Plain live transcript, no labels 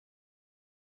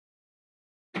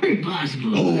very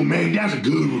possible. Oh, man, that's a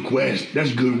good request.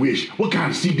 That's a good wish. What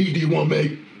kind of CD do you want,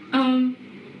 Meg?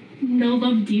 No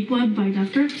Love Deep Web by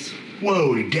Death Grips.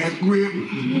 Whoa, the Death Grip?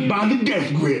 By the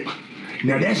Death Grip.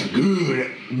 Now, that's a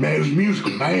good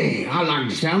musical band. I like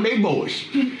the sound of their voice.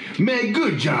 Meg,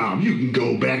 good job. You can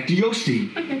go back to your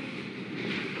seat. Okay.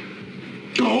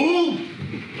 Oh!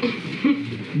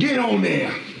 Get on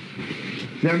there.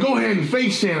 Now, go ahead and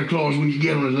face Santa Claus when you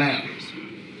get on his lap.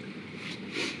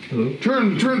 Hello?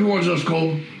 Turn towards us,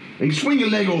 Cole. And swing your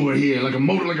leg over here like a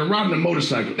riding a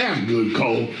motorcycle. That's good,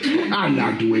 Cole. I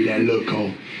like the way that look,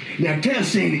 Cole. Now tell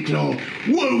Santa Claus,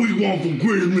 what do we want for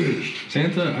Christmas?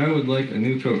 Santa, I would like a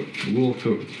new coat, a wool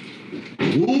coat.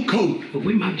 A wool coat? But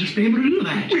we might just be able to do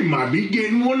that. We might be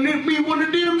getting one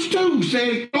of them too,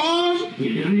 Santa Claus.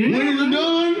 Yeah. When it's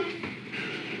done.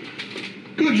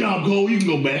 Good job, Cole. You can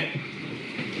go back.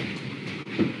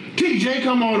 TJ,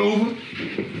 come on over.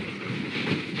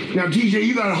 Now, TJ,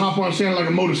 you gotta hop on Santa like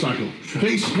a motorcycle.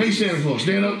 Face Santa Claus.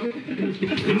 Stand up.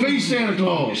 Face Santa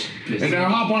Claus. And now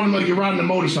hop on him like you're riding a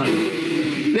motorcycle.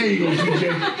 There you go,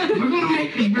 TJ. We're going to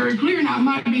make this very clear. Now, it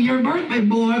might be your birthday,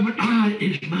 boy, but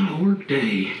it's my work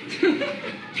day.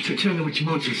 So tell me what you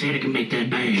want so Santa can make that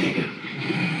bag.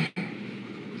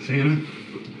 Santa,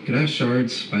 could I have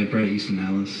Shards by Bret Easton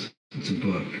Ellis? It's a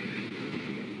book.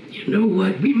 You know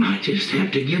what? We might just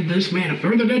have to give this man a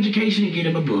further education and get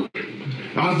him a book.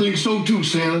 I think so too,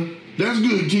 Santa. That's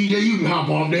good, TJ. You can hop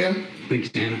on there. Thanks,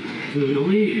 Santa. Oh,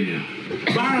 yeah.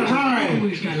 Brian,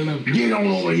 Always gotta love get on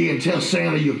over here and tell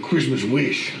Santa your Christmas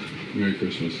wish. Merry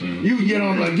Christmas, Santa. You get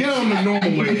on the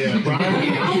normal way there,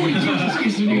 Brian. Oh,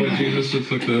 Jesus,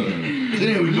 just like that. Right.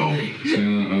 There we go.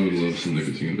 Santa, I would love some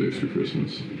nicotine vapes for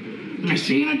Christmas.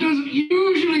 Santa doesn't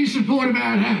usually support a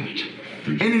bad habit.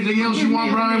 Anything else you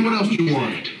want, Brian? What else do you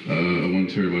want? A 1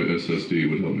 terabyte SSD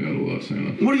would help me out a lot,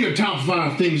 Santa. What are your top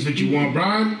 5 things that you want,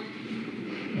 Brian?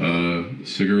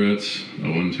 Cigarettes, a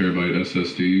 1 terabyte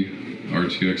SSD,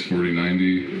 RTX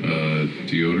 4090,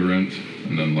 deodorant,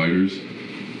 and then lighters.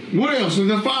 What else? Are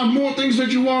there 5 more things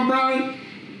that you want, Brian?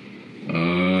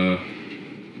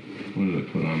 What did I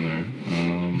put on there?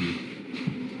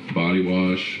 Body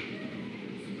wash.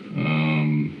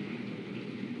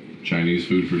 Chinese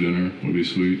food for dinner would be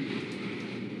sweet.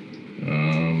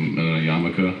 And then a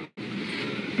yarmulke.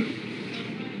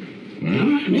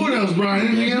 Right. What else, Brian?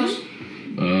 Anything else?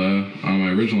 On my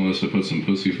original list, I put some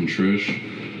pussy from Trish,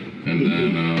 and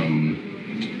then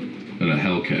a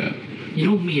Hellcat. You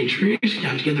know, me and Trish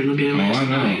got together in the bed last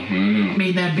night. I know.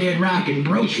 Made that bed rock and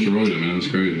broke it. Destroyed it, man. It's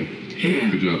crazy. Yeah.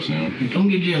 Good job, Sam. Don't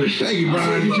get jealous. Thank you,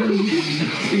 Brian. You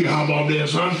can hop off there,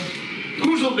 son.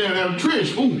 Who's up there now?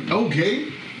 Trish. Ooh, okay.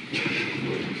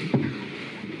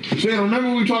 Santa,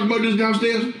 remember we talked about this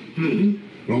downstairs?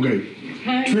 Mm-hmm. Okay.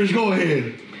 Hi. Trish, go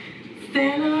ahead.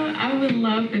 Santa, I would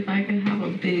love if I could have a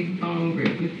big bong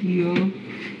rip with you.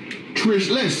 Trish,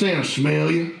 let Santa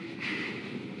smell you.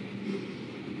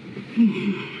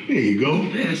 There you go.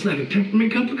 That's like a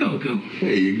peppermint cup of cocoa.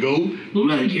 There you go.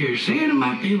 Look here, Santa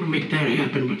might be able to make that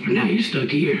happen, but for now you're stuck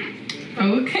here.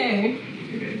 Okay.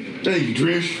 Thank you,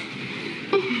 Trish.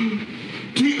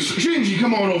 Shinji,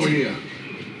 come on over here.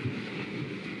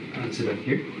 Sit up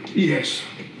here. Yes.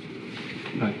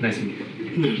 Nice to meet you.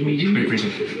 Nice to meet you. Merry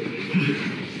Christmas.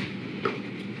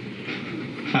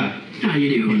 Hi. How you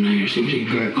doing there, Shinji?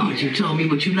 Good. Oh, you tell me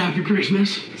what you like for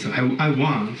Christmas? So I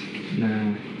want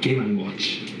Game &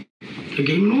 Watch. A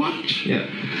Game & Watch? Yeah.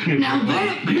 Now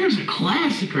there's a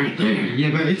classic right there.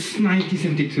 Yeah, but it's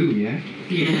 1972, yeah?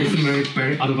 Yes. It's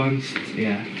very advanced,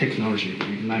 technology.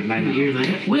 I hear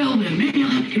that. Well, then maybe I'll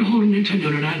have to get a hold of Nintendo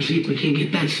tonight and see if we can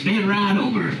get that spin right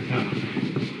over.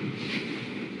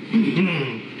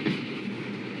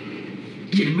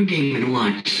 Get him a Game &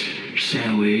 Watch,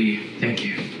 shall we? Thank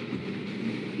you.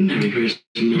 Merry Christmas.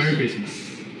 Merry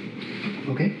Christmas.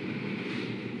 Okay.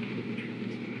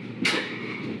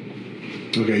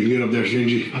 Okay, you get up there,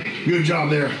 Shinji. Okay. Good job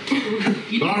there.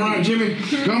 All right, Jimmy,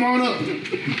 come on up. A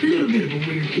little bit of a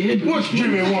weird kid. What's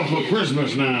Jimmy want for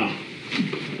Christmas now?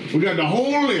 We got the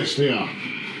whole list here.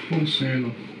 Oh,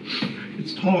 Santa.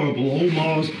 It's horrible.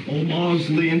 Omar's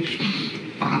lynched.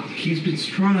 He's been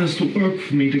trying to work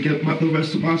for me to get the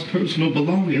rest of my personal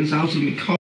belongings out of me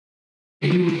car.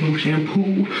 With no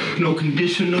shampoo, no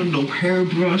conditioner, no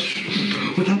hairbrush,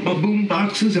 without my boom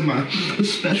boxes and my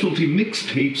specialty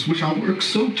mixtapes, which I work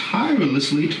so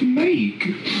tirelessly to make.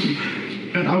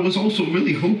 And I was also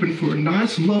really hoping for a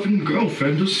nice, loving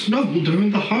girlfriend to snuggle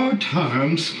during the hard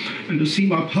times, and to see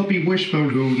my puppy Wishbone,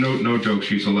 who, no joke,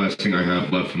 she's the last thing I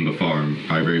have left from the farm.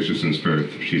 I raised her since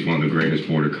birth. She's one of the greatest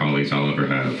border collies I'll ever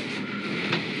have.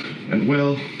 And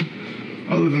well,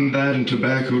 Other than that and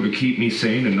tobacco to keep me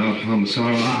sane and not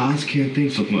homicidal, I just can't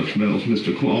think of much else,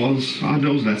 Mr. Claus. I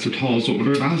know that's a tall's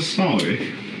order, and I'm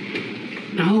sorry.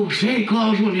 No, Santa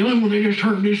Claus wasn't the only one that just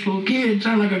heard this little kid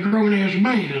sound like a grown-ass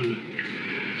man.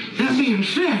 That being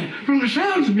said, from the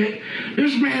sounds of it,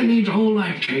 this man needs a whole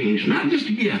life change, not just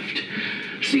a gift.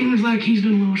 Seems like he's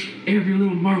done most every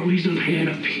little marvel he's done had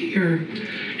up here,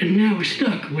 and now he's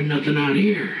stuck with nothing out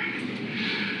here.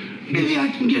 Maybe I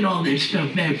can get all that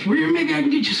stuff back for you, or maybe I can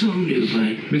get you something new,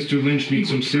 but... Mr. Lynch needs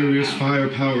some serious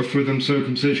firepower for them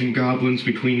circumcision goblins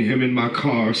between him and my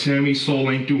car. Sammy's soul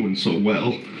ain't doing so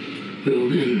well. Well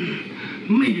then,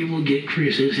 maybe we'll get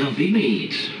Chris his help he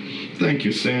needs. Thank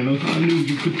you, Santa. I knew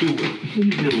you could do it.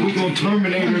 We're gonna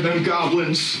Terminator them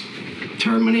goblins.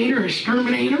 Terminator,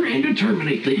 exterminator, and to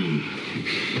terminate them.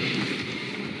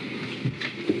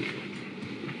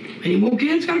 Any more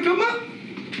kids gotta come up?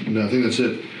 No, I think that's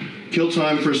it. Kill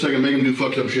time for a second, make him do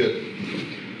fucked up shit.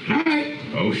 All right.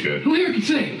 Oh shit. Who here can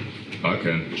sing? I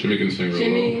can. Jimmy can sing real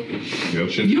Jimmy. well.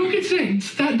 Yep. You can sing.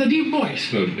 It's the deep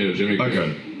voice. No, yeah, Jimmy can.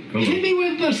 Okay. Hit me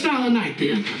with the Silent Night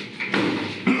then.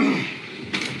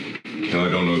 I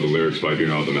don't know the lyrics, but I do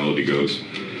know how the melody goes.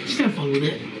 Step on with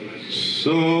it.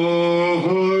 Silent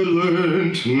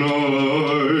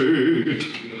night,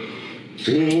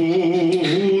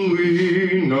 holy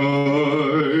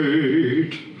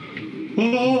night,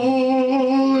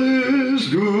 all is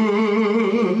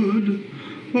good,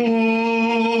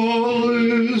 all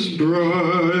is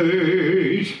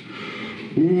bright.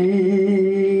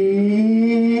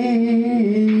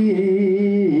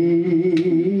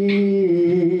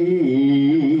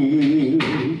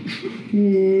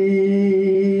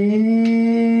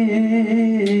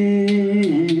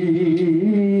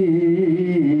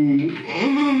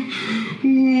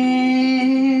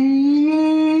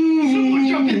 Someone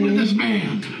jump in with this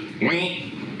band.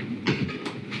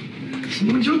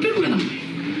 Someone jump in with him.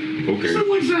 Okay,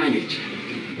 Someone sang it.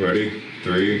 ready?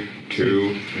 3,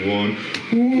 2, 1.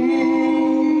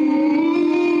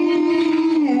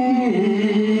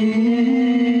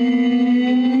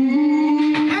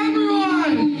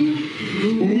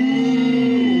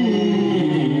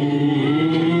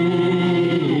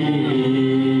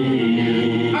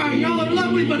 Alright, y'all are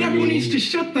lovely, but everyone needs to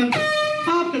shut the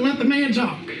up and let the man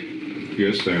talk.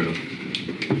 Yes, Santa.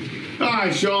 All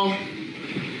right, y'all.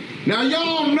 Now,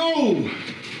 y'all know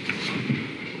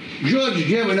Judge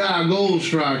Gemini Gold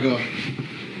Striker.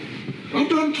 I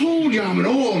done told you I'm an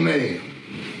oil man.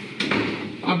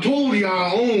 I told you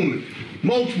I own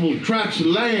multiple tracts of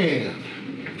land.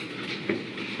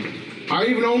 I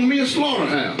even own me a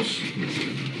slaughterhouse.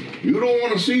 You don't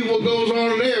want to see what goes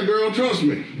on in there, girl, trust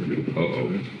me.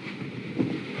 Uh-oh.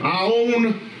 I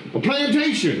own a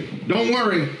plantation. Don't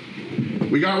worry.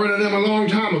 We got rid of them a long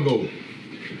time ago.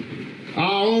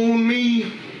 I own me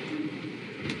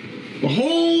a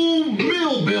whole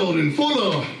mill building full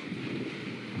of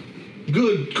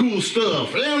good, cool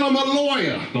stuff. And I'm a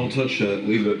lawyer. Don't touch that.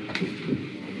 Leave it.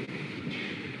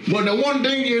 But the one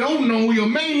thing you don't know, you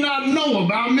may not know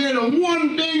about me, the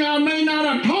one thing I may not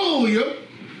have told you,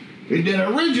 is that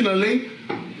originally,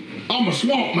 I'm a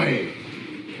swamp man.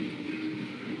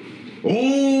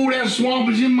 Oh, that swamp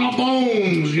is in my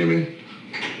bones, Jimmy.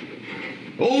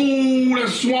 Oh, that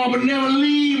swamp will never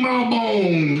leave my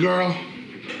bones, girl.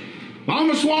 I'm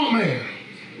a swamp man.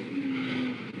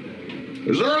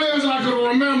 As early as I could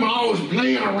remember, I was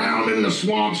playing around in the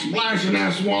swamp, splashing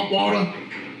that swamp water.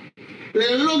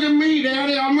 They look at me,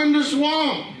 Daddy, I'm in the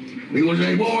swamp. He would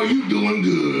say, boy, you doing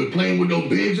good, playing with those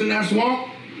pigs in that swamp.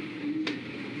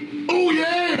 Oh,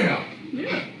 yeah.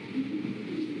 Yeah.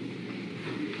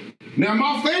 Now,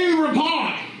 my favorite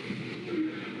part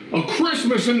of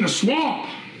Christmas in the swamp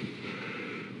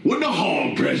was the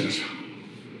hog presents.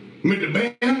 Mr.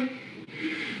 Ben?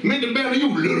 Mr. Ben, are you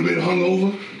a little bit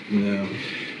hungover? Yeah.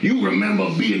 You remember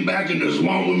being back in the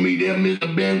swamp with me there,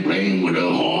 Mr. Ben, playing with the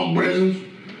hog presents?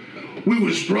 We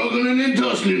were struggling and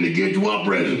tussling to get to our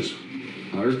presents.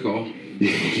 I recall.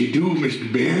 Yeah, you do,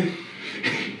 Mr. Ben.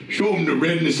 Show him the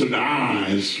redness of the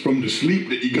eyes from the sleep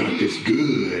that you got this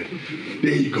good.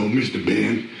 There you go, Mr.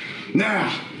 Ben.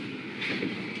 Now,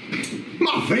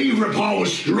 my favorite part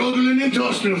was struggling and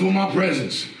tussling for my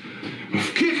presents.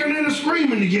 Kicking and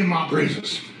screaming to get my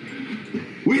presents.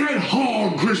 We had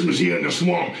hog Christmas here in the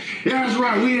swamp. Yeah, that's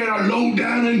right, we had a low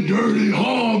down and dirty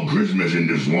hog Christmas in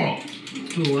the swamp.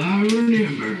 Oh, I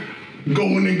remember.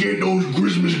 Going and get those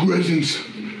Christmas presents.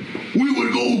 We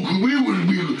would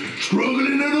be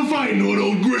struggling and fighting over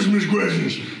those Christmas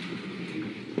presents.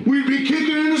 We'd be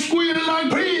kicking and squealing like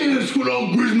pigs for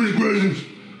those Christmas presents.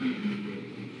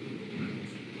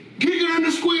 Kicking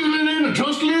and squealing and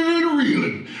tussling and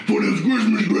reeling for those Christmas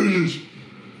business.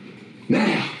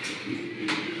 Now,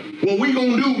 what we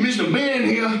gonna do, Mr. Ben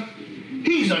here,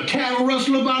 he's a cattle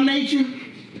rustler by nature.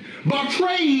 By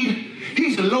trade,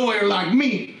 he's a lawyer like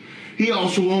me. He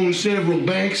also owns several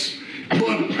banks.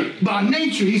 But by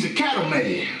nature, he's a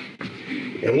cattleman.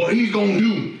 And what he's gonna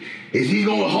do is he's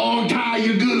gonna hog tie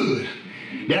you good.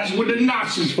 That's what the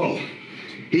knots is for.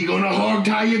 He's gonna hog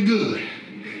tie you good.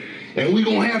 And we're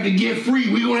gonna have to get free.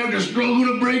 We're gonna have to struggle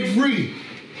to break free.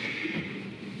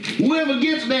 Whoever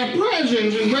gets their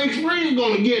presents and breaks free is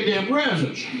gonna get their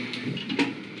presents.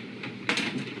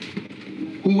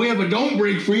 Whoever don't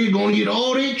break free is gonna get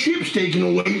all their chips taken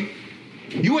away.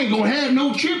 You ain't gonna have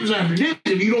no chips after this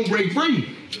if you don't break free.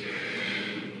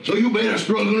 So you better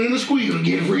struggle and squeal to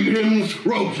get free of them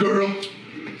ropes, girl.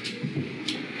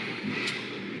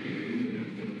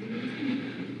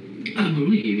 I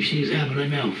believe she's having a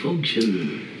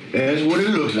malfunction. That's what it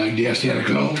looks like, dear Santa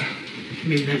Claus.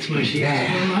 Maybe that's why she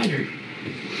has a lighter.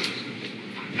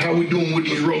 How we doing with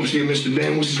these ropes here, Mr.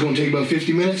 Ben? What's this gonna take, about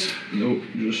 50 minutes? Nope,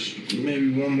 just maybe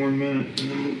one more minute.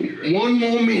 One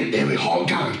more minute, damn it, hog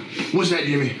time. What's that,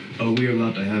 Jimmy? Oh, we're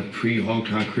allowed to have pre-hog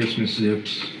tie Christmas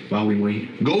zips while we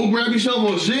wait. Go grab yourself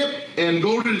a zip and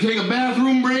go to take a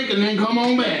bathroom break and then come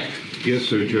on back. Yes,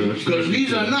 sir, Judge. Because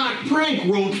these are not prank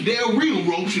ropes, they're real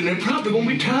ropes, and they're probably gonna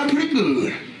be tied pretty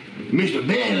good. Mr.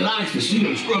 Ben likes to see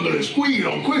them struggle and squeal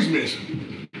on Christmas.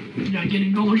 Now get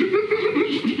it going.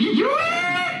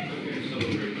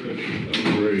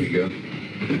 Ready to go.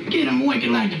 Get them wicked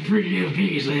like the pretty little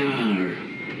piggies they are.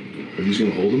 Are you just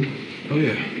gonna hold them? Oh,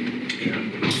 yeah.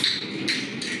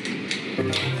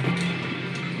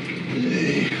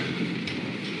 Hey.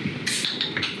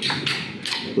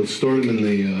 Let's start them in the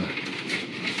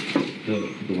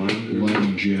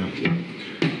lounge, yeah.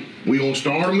 We gonna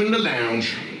start them in the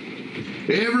lounge.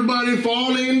 Everybody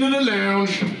fall into the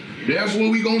lounge. That's where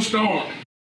we gonna start.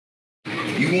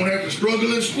 You won't have to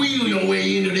struggle and squeal your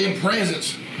way into them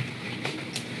presents.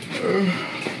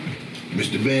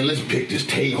 Mr. Ben, let's pick this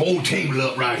whole table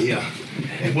up right here.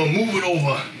 And we'll move it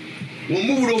over. We'll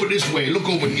move it over this way. Look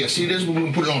over here. See, this is where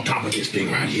we'll put it on top of this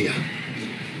thing right here.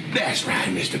 That's right,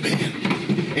 Mr. Ben.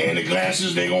 And the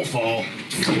glasses, they gonna fall.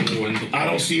 I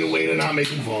don't see a way to not make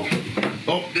them fall.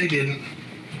 Oh, they didn't.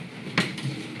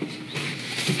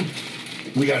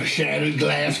 We got a shattered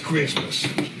glass Christmas.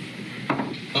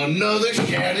 Another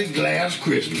shattered glass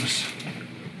Christmas.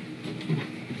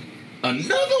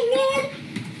 Another one?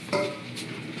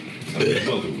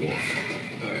 Another one.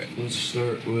 All right, let's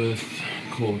start with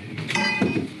Cole.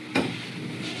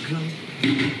 Come.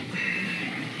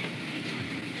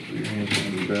 Put your hands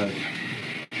behind your back.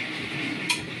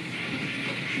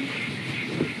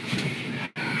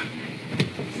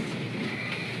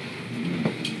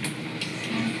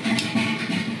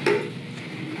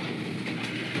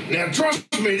 Now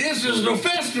trust me, this is the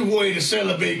festive way to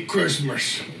celebrate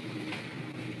Christmas.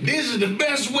 This is the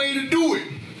best way to do it.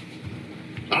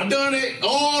 I done it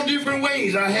all different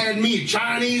ways. I had me a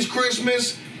Chinese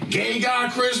Christmas, gay guy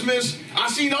Christmas. I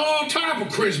seen all type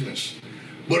of Christmas.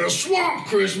 But a swamp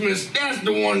Christmas, that's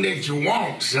the one that you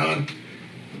want, son.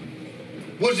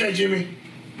 What's that, Jimmy?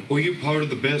 Were you part of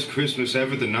the best Christmas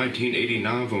ever, the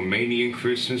 1989 Romanian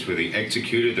Christmas, where they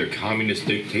executed their communist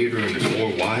dictator and his poor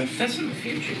wife? That's in the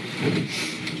future.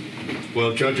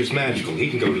 Well, Judge is magical. He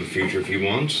can go to the future if he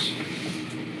wants.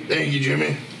 Thank you,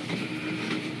 Jimmy.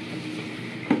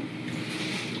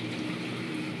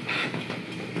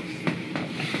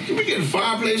 Can we get the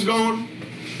fireplace going?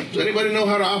 Does anybody know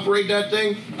how to operate that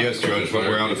thing? Yes, Judge, but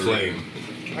we're out of flame.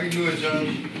 I can do it,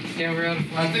 Judge. Yeah, we're out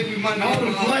of I think we might be All able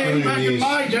the to flame back in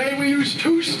my day, we used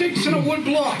 2 sticks and a wood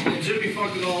block. Jimmy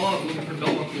fucked it all up looking for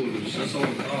dog clues. That's all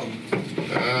the problem.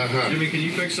 Uh-huh. Jimmy, can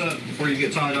you fix that before you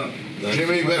get tied up?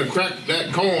 Jimmy, you better crack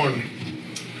that corn.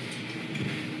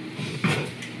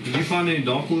 Did you find any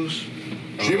dog clues?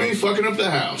 Jimmy fucking up the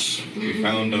house. We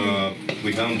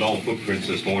found dog footprints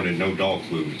this morning, no dog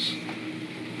clues.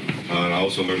 And I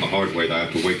also learned the hard way that I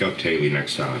have to wake up Taylor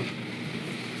next time.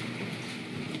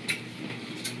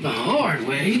 The hard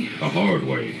way? The hard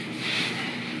way.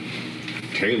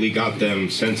 Taylor got them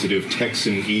sensitive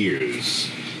Texan ears.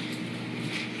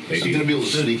 Is he gonna be able to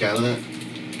sneak out of that?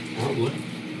 Probably.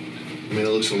 I mean, it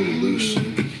looks a little loose.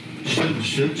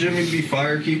 Should Jimmy be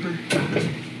firekeeper?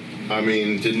 I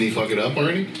mean, didn't he fuck it up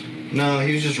already? No,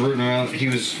 he was just rooting around. He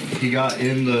got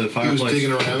in the He fireplace. was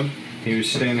digging around. He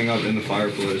was standing up in the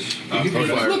fireplace. He could be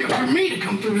Looking for me to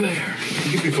come through there.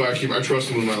 He could be firekeeper. I trust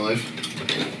him with my life.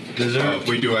 Is there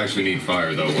We do actually need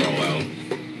fire, though. We're all out.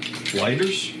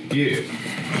 lighters? Yeah.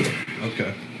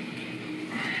 Okay.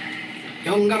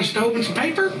 Y'all got a stove and some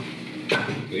paper?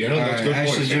 You know, that's a good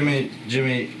Actually, point.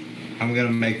 Jimmy, I'm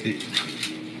gonna make the.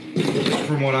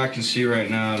 From what I can see right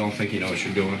now, I don't think you know what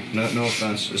you're doing. No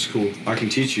offense, it's cool. I can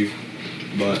teach you,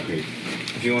 but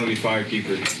if you want to be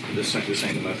firekeeper, this ain't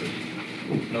the method.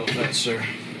 No offense, sir.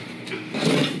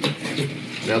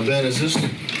 Now, Ben, is this?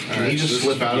 Can you just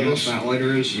slip out of this? That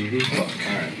lighter is. Mm-hmm. All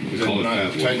right. We call it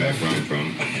fat wood back where I'm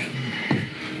from.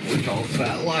 We call it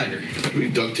fat lighter. We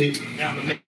duct tape. Yeah,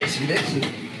 but Mason Dixon.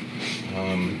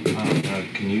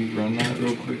 Can you run that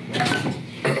real quick?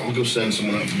 I'll go send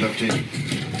someone up for duct tape.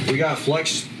 We got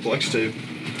flex tape.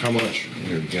 How much?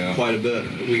 Here we go. Quite a bit.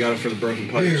 We got it for the broken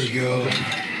pipes. Here we go.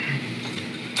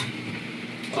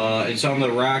 It's on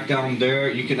the rack down there.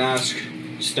 You can ask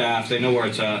staff. They know where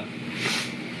it's at.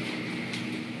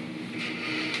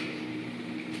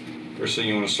 First thing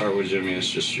you want to start with, Jimmy, is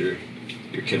just your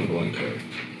kindling.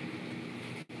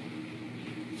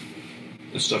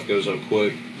 This stuff goes up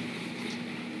quick.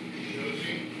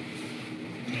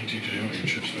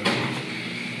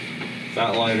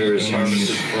 Fat lighter is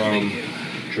harvested from.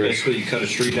 Basically, you cut a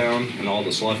tree down, and all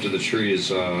that's left of the tree is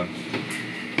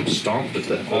stomped.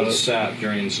 All the sap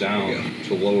drains down to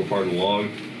the lower part of the log,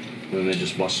 and then they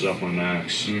just bust it up on an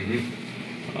axe.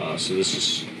 So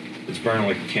it's burning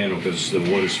like a candle because the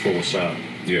wood is full of sap.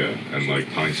 Yeah, and like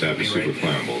pine sap is super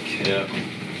flammable. Yeah.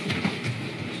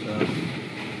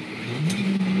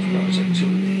 Probably take 2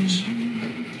 of these.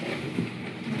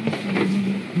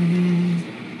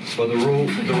 But the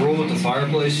rule with the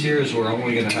fireplace here is we're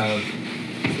only gonna have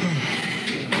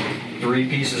 3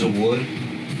 pieces of wood.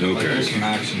 Okay. Like this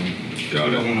maximum. Got we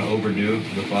it. don't want to overdo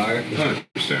the fire. I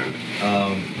understand.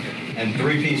 And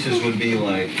 3 pieces would be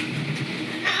like.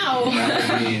 Ow!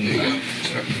 That would mean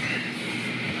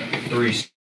 3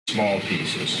 small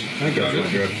pieces. I got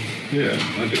it. Yeah,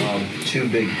 I do. 2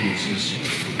 big pieces.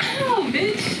 Ow,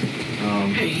 bitch!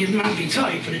 Hey, it might be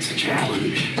tight, but it's a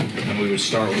challenge. And we would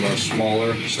start with our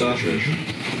smaller stuff.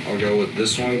 I'll go with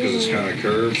this one because it's kind of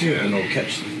curved, and it'll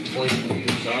catch the flame on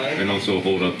either side. And also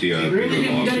hold up the You really bigger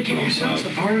didn't logs to dedicate put on yourself top.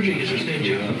 to fire Jesus, did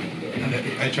you?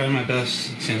 I tried my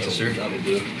best, Santa, sir. That'll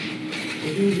do.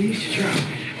 You do these to try. A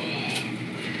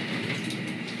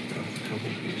couple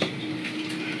pieces.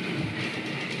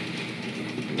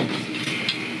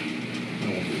 And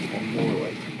we'll do one more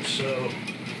like so.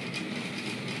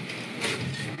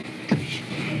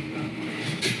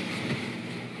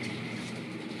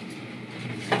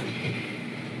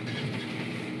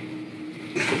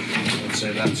 Let's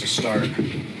say that's a start.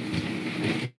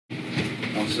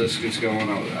 Once this gets going,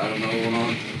 I'll add another one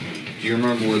on. Do you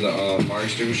remember where the fire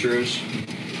extinguisher is?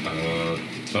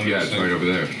 Yeah, it's right over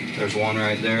there. There's one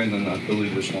right there, and then I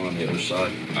believe there's one on the other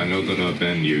side. I know that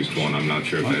Ben used one. I'm not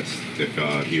sure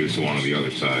if he used the one on the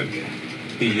other side.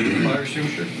 He used the fire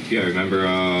extinguisher? Yeah, remember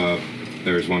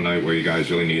there was one night where you guys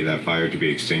really needed that fire to be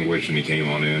extinguished, and he came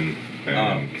on in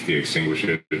and he extinguished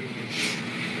it,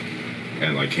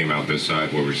 and like came out this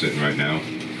side where we're sitting right now,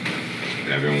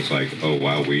 and everyone's like, "Oh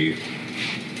wow,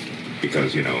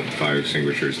 because you know fire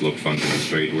extinguishers look fun to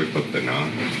demonstrate with, but they're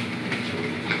not."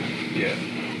 Yeah.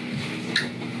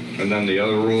 And then the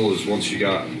other rule is once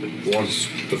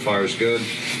the fire's good,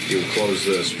 you would close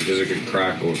this because it could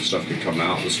crackle and stuff could come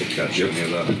out. This will catch any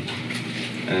of that.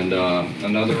 And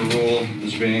another rule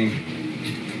is being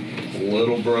a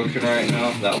little broken right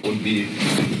now. That would be,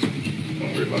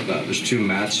 don't worry about that. There's 2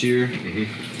 mats here.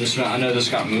 This mat, I know this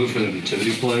got moved for the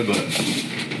nativity play, but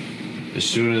as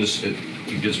soon as it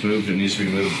gets moved, it needs to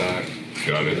be moved back.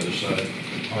 Got it. To the other side.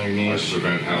 On your To knees.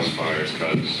 prevent house fires,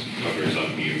 cuts, covers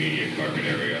up the immediate carpet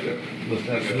area. Lift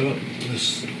that foot up.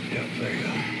 This, yep, there you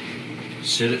go.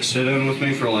 Sit in with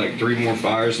me for like 3 more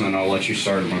fires, and then I'll let you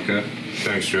start them, okay?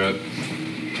 Thanks, Judd.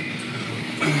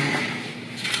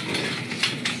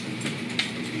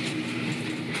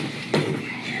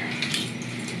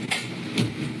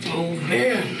 Oh,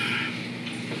 Ben.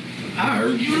 I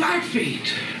heard you like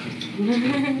feet.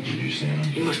 Did you see him?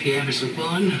 You must be having some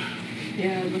fun.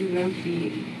 Yeah, look at them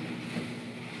feet.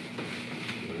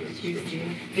 Juicy.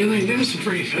 You ain't been some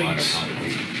pretty feet.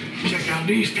 Check out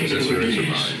these pictures.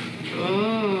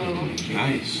 Oh.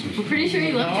 Nice. I'm pretty sure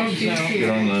he left your shoes Get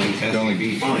here. on the only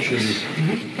beat. I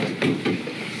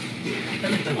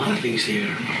left a lot of things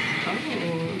here.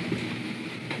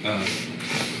 Oh.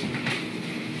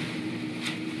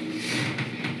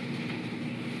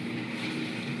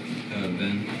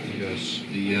 Ben, Yes.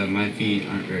 my feet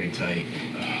aren't very tight.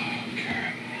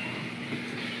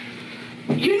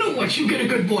 You know what? You get a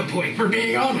good boy point for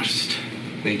being honest.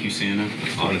 Thank you, Santa.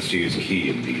 Honesty is key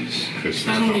in these Christmas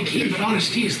Not only tea, competitions. but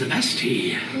honesty is the best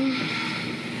tea.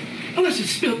 Unless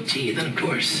it's spilt tea, then of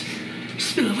course,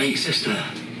 spill away, sister.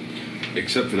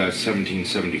 Except for that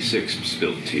 1776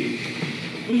 spilled tea.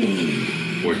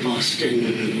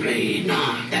 Boston, Ray,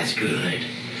 nah, that's good.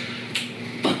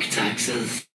 Fuck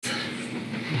Texas.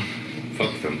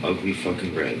 Fuck them ugly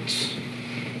fucking Reds.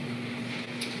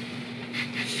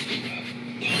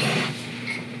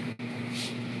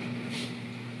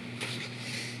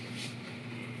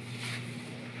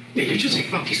 Yeah, you just say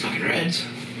fuck these fucking Reds.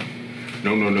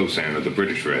 No, Santa, the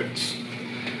British Reds.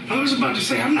 I was about to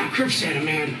say, I'm not Crip Santa,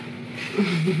 man.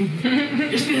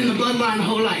 It's been in the bloodline the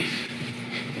whole life.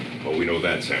 Oh, we know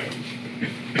that, Santa.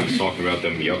 I was talking about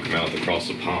them yuck mouth across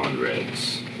the pond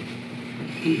Reds.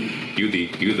 You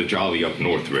the jolly up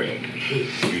north Red.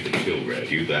 You the chill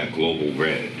Red. You that global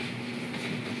Red.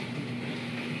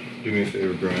 Do me a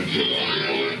favor, Brian.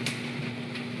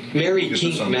 Mary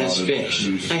King Mass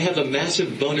Fish. I have a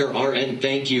massive boner RN.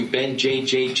 Thank you, Ben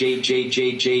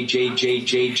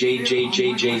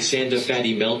JJJJJJJJJJJJJJ Santa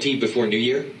Fatty Melty before New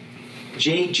Year.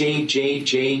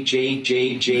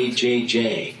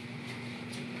 JJJJJJJJJ.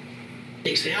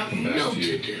 They say I'm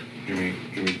melted. Jimmy,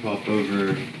 pop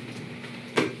over.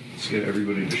 Let's get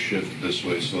everybody to shift this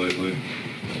way slightly.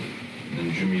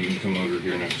 And Jimmy, you can come over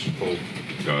here next to Cole.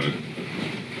 Got it.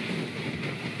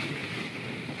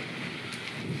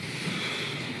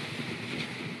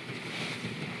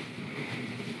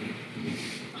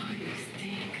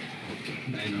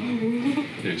 I know.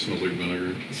 Yeah, it smells like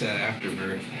vinegar. It's that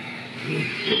afterbirth.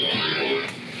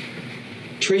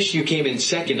 Trish, you came in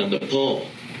second on the poll.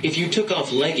 If you took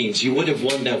off leggings, you would have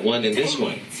won that one and this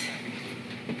one.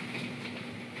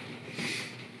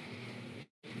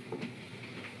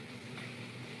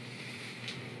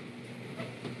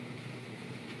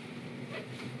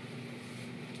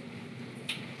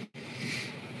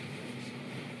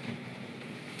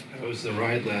 How was the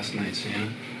ride last night, Santa?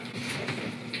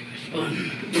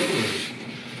 Fun.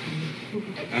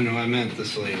 I know I meant the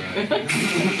sleigh ride.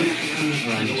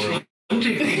 Around the world.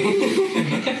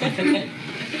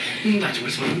 That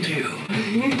was fun too.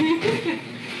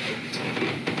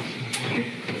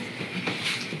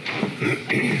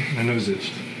 My nose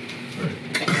itched.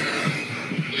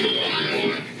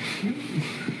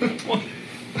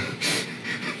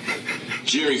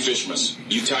 Jerry Fishmas,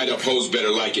 you tied up hoes better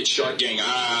like it. Shark Gang, I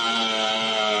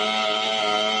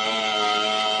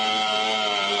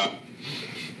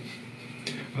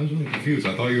was really confused.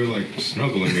 I thought you were like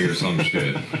snuggling me or some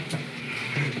shit.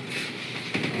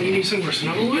 You need somewhere to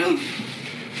snuggle with?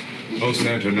 Oh,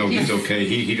 Santa, no, he's okay.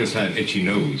 He just had itchy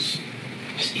nose.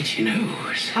 Just itchy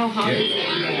nose. How hot is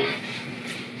Yeah.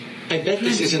 I bet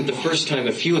this isn't the first time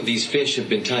a few of these fish have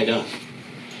been tied up.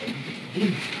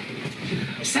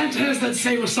 Santa has that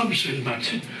same assumption, but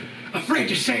afraid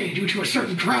to say due to a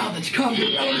certain crowd that's come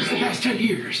to relatives the past 10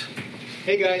 years.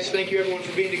 Hey guys, thank you everyone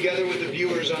for being together with the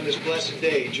viewers on this blessed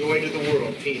day. Joy to the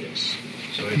world, penis.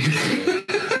 Joy to the world.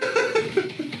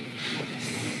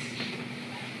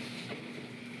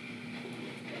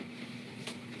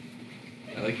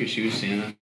 I like your shoes,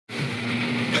 Santa.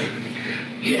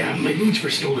 Yeah, my boots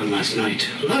were stolen last night,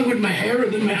 along with my hair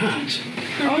and then my hat.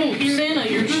 Oh, Santa,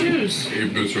 your shoes. Your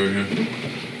boots right here.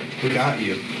 We got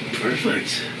you.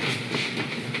 Perfect.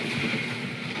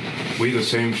 We the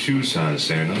same shoe size,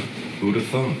 Santa. Who'd have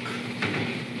thunk?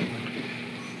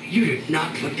 You did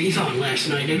not put these on last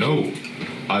night, did you? No.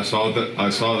 I saw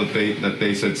that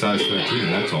they said size 13,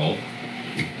 that's all.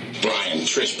 Brian,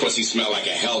 Trish pussy smell like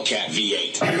a Hellcat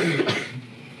V8.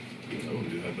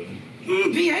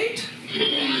 V8?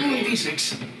 Only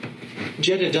V6.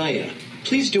 Jedediah,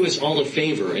 please do us all a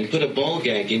favor and put a ball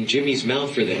gag in Jimmy's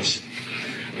mouth for this.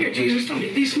 Here, Jesus, don't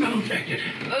get these smell infected.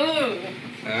 Oh.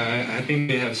 I think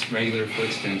they have regular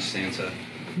foot stench, Santa.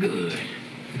 Good.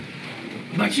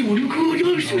 But you wouldn't cool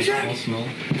yours too, I'll Jack? smell.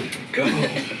 Go.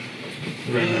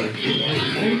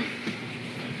 Regular.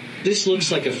 This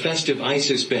looks like a festive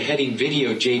ISIS beheading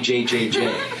video, JJJJ.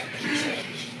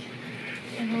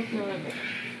 I hope not.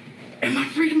 Am I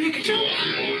free to make a joke?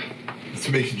 Let's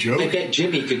make a I joke. bet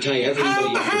Jimmy could tie everybody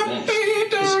I'm up for happy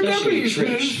that, especially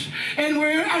business, Trish. and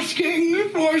we're asking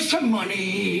for some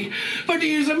money. But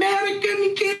these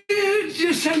American kids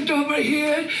just sent over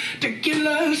here to kill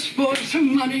us for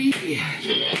some money.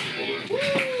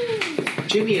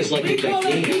 Jimmy is like a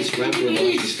gay-ass rapper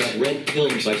who's got red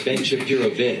pilled by Ben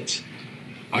Shapiro vids.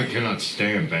 I cannot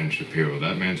stand Ben Shapiro.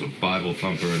 That man's a Bible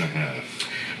thumper and a half.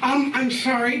 I'm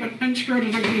sorry, but Ben Shapiro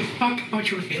doesn't give a fuck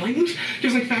about your feelings.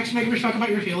 Just like facts make me talk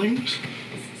about your feelings.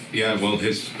 Yeah, well,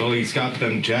 he's got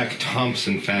them Jack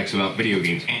Thompson facts about video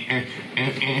games.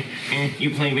 You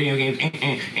playing video games?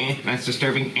 That's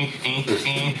disturbing. I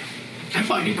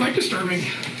find it quite disturbing.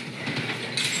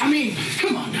 I mean,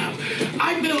 come on now.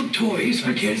 I build toys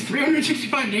for kids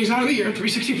 365 days out of the year,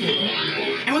 364.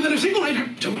 And within a single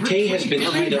night, Kay has been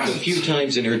tied up a few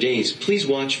times in her days. Please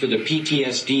watch for the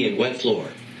PTSD and wet floor.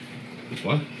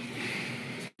 What?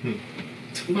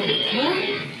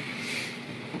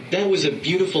 That was a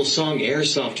beautiful song,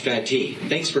 AirSoftFatty.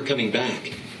 Thanks for coming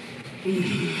back.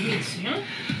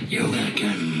 You're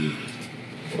welcome.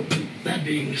 That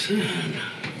being said,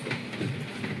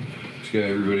 Just get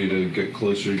everybody to get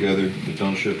closer together. But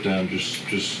don't shift down. Just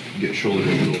get shoulder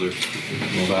to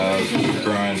shoulder.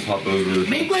 Grind, pop over.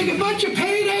 make like a bunch of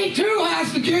payday 2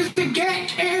 hostages to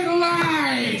get in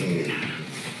line.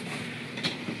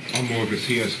 I'm more of a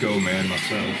CSGO man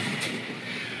myself.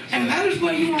 And that is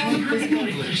why you are on the perfect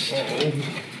naughty list.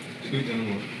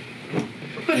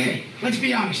 But hey, let's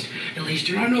be honest. At least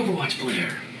you're not an Overwatch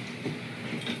player.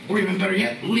 Or even better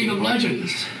yet, League of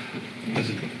Legends.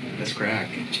 That's crack.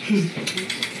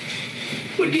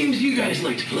 What games do you guys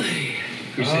like to play?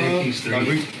 Crusader Kings 3.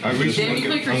 I recently Danny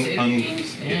play Crusader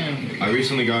Kings? I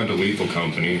recently got into Lethal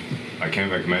Company. I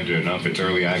can't recommend it enough. It's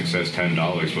early access, $10,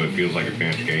 but it feels like a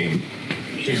finished game.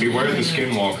 If you wear the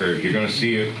Skinwalker, you're gonna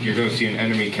see an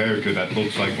enemy character that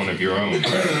looks like one of your own.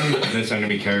 This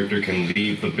enemy character can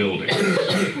leave the building.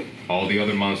 All the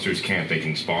other monsters can't. They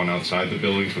can spawn outside the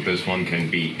buildings, but this one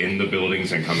can be in the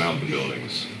buildings and come out the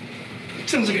buildings.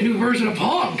 Sounds like a new version of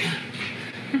Pong.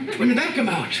 When did that come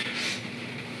out?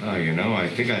 Oh, you know, I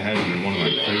think I had it in one of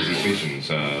my crazy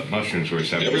visions. Mushrooms were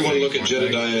 70. Everyone look at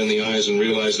Jedediah in the eyes and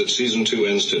realize that season 2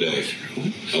 ends today.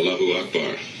 Allahu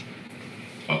Akbar.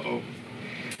 Uh-oh.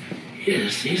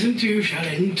 Yes, season 2 shot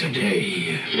in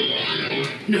today.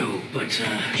 No, but,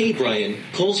 Hey, Brian.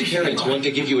 Cole's parents want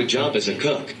to give you a job as a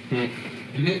cook.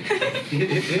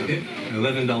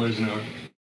 $11 an hour.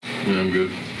 Yeah, I'm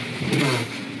good.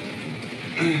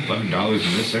 $11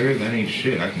 in this area? That ain't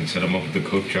shit. I can set them up with a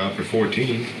cook job for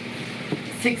 14.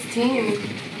 16.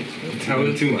 How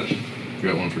too much?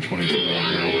 Got one for 22.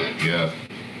 Yeah.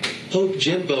 Hope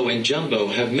Jimbo and Jumbo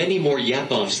have many more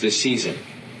yap-offs this season.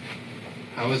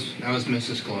 How was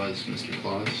Mrs. Claus, Mr.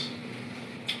 Claus?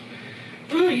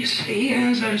 well, you see,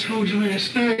 as I told you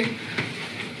last night,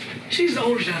 she's the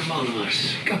oldest out of all of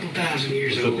us. A couple thousand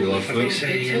years Lift up old, your left if I may foot.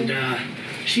 say. And,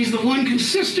 she's the one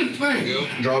consistent thing. Go.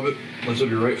 Drop it. Lift up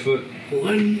your right foot.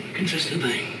 One consistent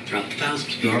thing throughout the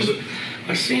thousands of Drop years. it.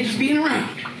 I say just being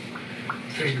around.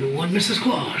 There's been one Mrs.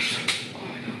 Claus.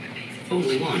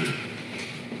 Only one.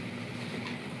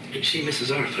 And she,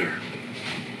 Mrs. Arthur.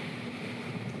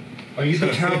 Are you the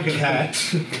cow cat?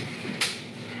 Is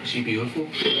she beautiful?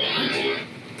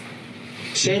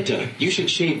 Santa, you should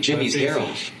shave Jimmy's hair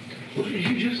off. What did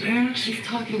you just ask? She's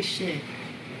talking shit.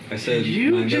 I said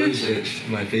You my nose just- itched,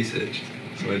 my face itched,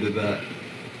 so I did that.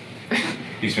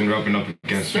 He's been rubbing up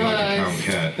against me like a town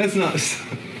cat. That's not.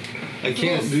 I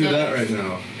can't do that right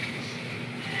now.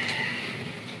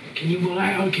 Can you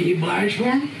oblige for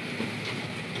him?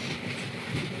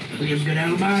 Does he have a good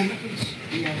alibi?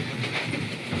 No.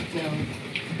 No.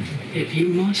 If you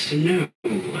must know,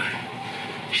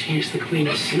 she is the Queen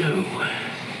of Snow.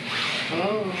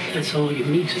 Oh. That's all you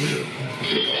need to know.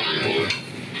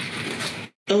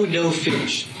 Oh no,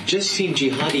 fish. Just seen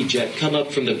Jihadi Jet come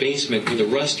up from the basement with a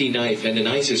rusty knife and an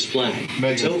ISIS flag.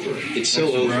 It's over. It's so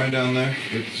Next to over. Brian down there.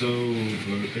 It's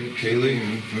over. Kaylee.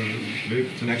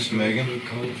 Next to Megan. And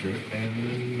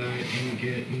the night and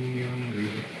getting younger.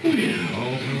 Yeah.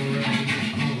 All around the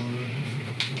corner.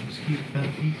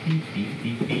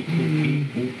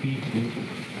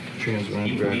 Trina's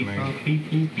running drag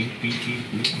Megan.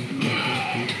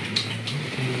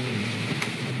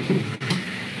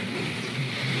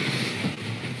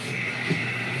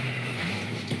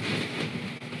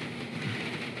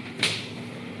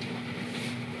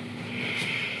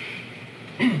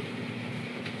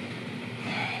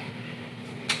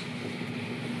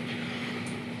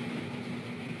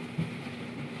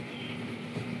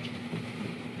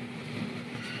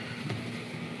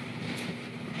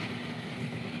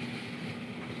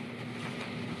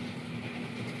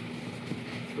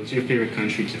 What's your favorite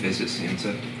country to visit,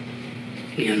 Santa?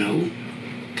 You know,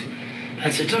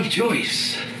 that's a tough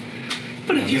choice.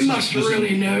 But if you this must is-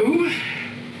 really know,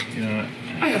 You know,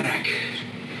 Iraq.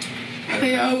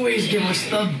 They always give us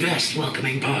the best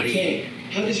welcoming party. Kay,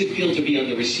 how does it feel to be on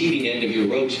the receiving end of your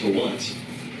ropes for once?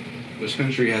 Which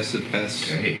country has the best,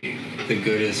 the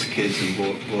goodest kids and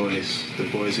boys, the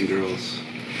boys and girls?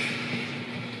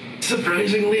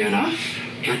 Surprisingly enough,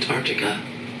 Antarctica.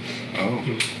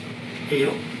 oh.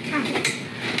 Yep.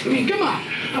 I mean, come on.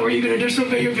 How are you going to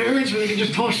disobey your parents when they can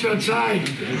just toss you outside?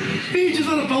 Beaches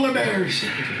on the polar bears.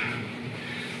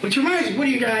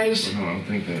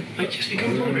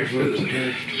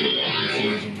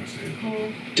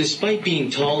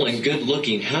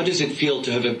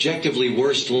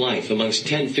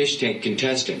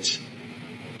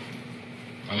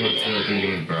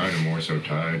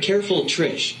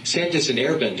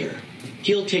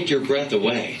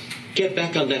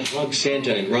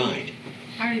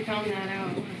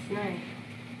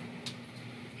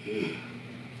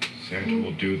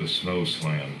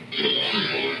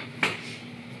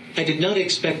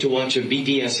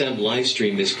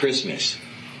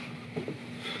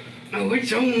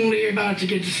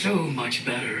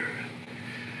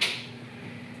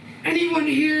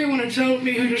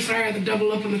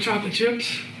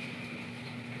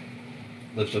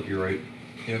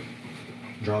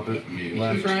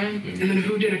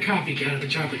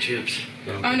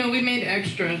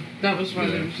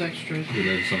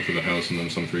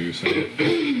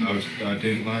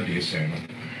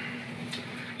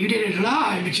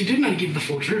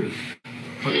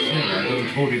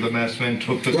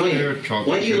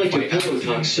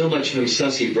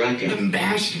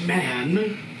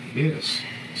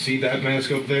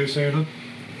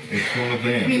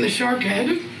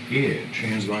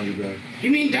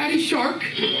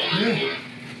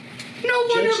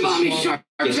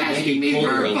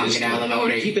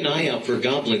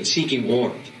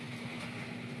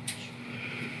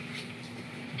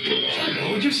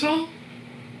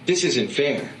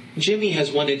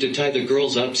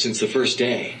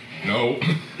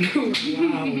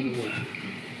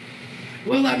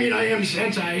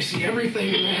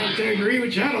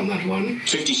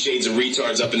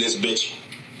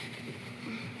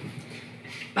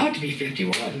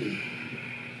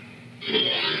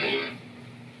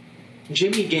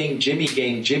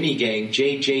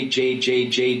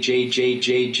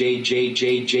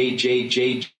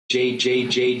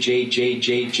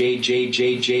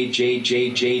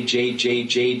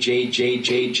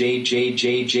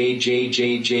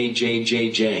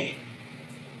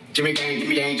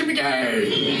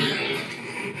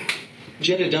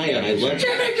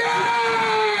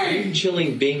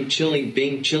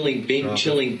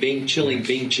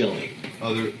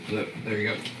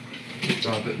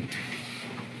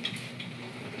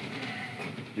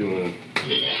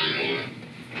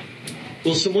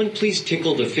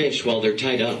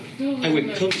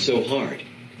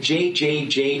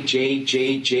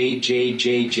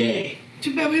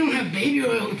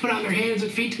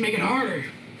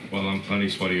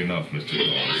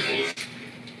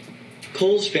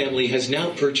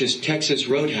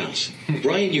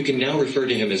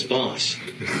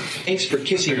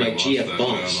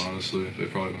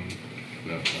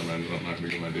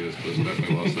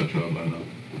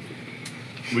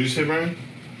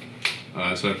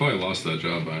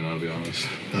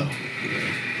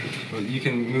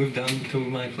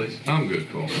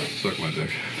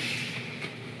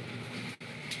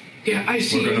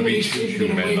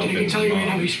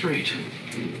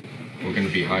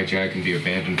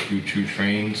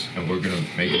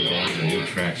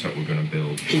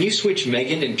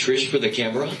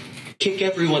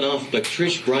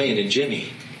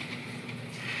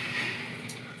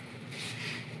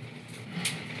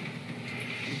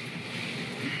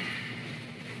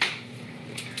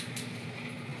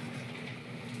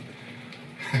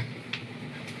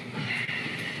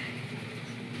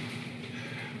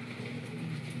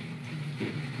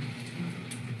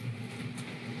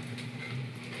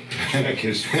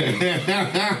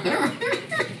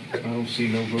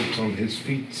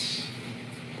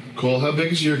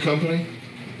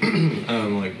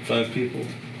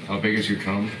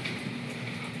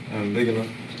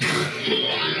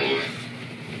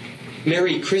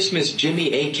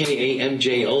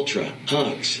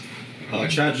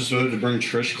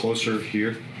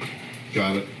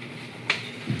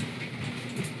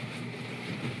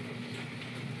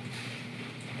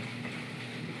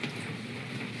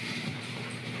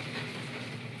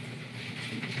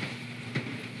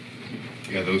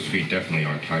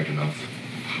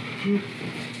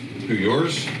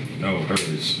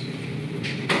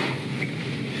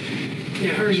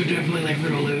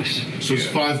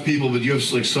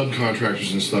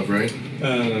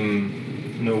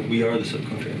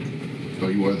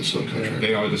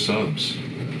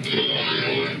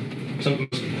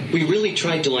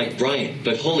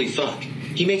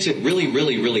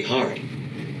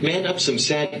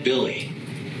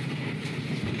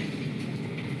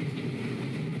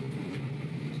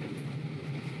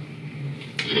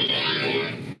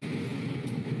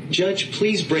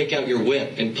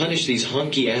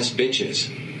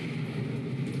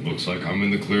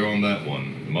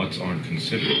 Mutts aren't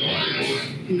considered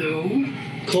lions. No.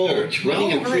 Cole,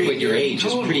 running a crew at your age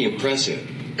is pretty impressive.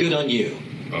 Good on you.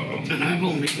 Uh-oh. And I've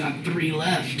only got 3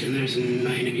 left, and there's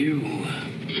 9 of you.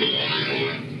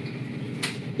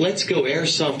 Let's go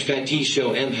AirSoftFatty,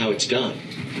 show M how it's done.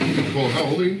 Well, how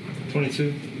old are you?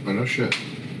 22. I know shit.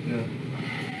 Yeah.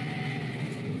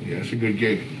 Yeah, it's a good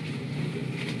gig.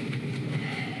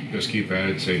 Just keep at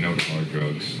it, say no to hard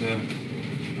drugs. Yeah.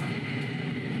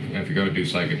 And if you're gonna do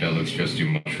psychedelics, just do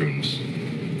mushrooms.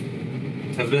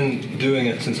 I've been doing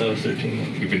it since I was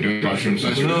 13. You've been doing mushrooms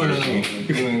since you were No. 13? I've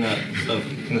been doing that stuff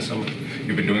in the summer.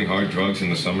 You've been doing hard drugs in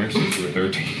the summer since you were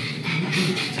 13?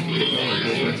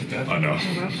 I know.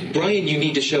 Brian, you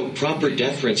need to show proper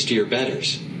deference to your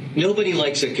betters. Nobody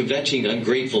likes a kvetching,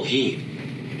 ungrateful heap.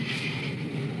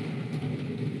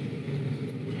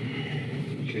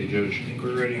 Okay, Judge. I think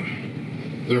we're ready.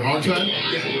 They're hogtied?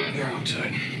 Yeah, they're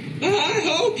hogtied. I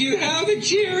hope you have a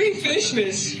cheery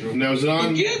Fishmas. Now is it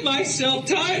on? Get myself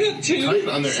tied up to Tight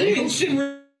on their ankles? and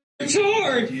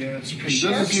retard. Yeah, it's pretty. It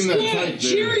doesn't seem that tight there,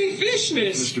 Cheery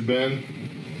Fishmas. Mr. Ben.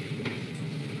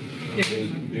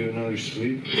 Do another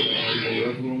sweep. Go up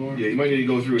a little more. Yeah, you might need to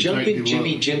go through a tight Jumping people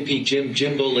Jimmy, up. Jimpy, Jim,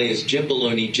 Jimbolayas,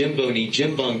 Jimboloni, Jimboni,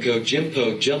 Jimbonko,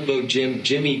 Jimpo, Jumbo, Jim,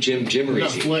 Jimmy, Jim, We got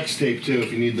Jimmereezy. flex tape too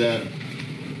if you need that.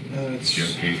 It's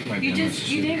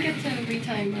You didn't get to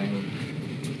retime mine.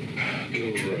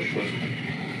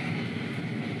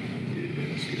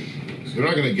 They're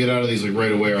not going to get out of these like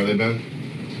right away, are they, Ben?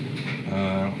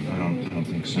 I don't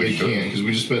think so. They can't because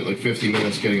we just spent like 50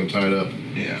 minutes getting them tied up.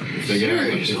 Yeah. If they get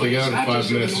out in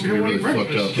 5 minutes, it's going to be really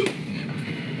fucked up.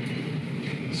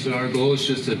 So our goal is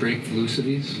just to break loose of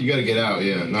these? You got to get out,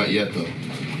 yeah. Not yet though.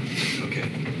 Okay.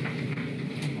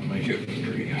 I'll make it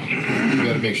pretty. You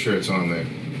got to make sure it's on there.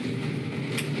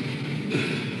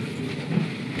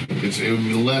 It would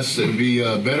be less. It would be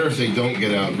better if they don't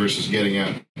get out versus getting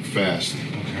out fast.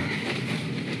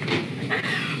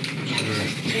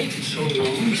 Taking so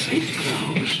long, safety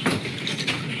clothes.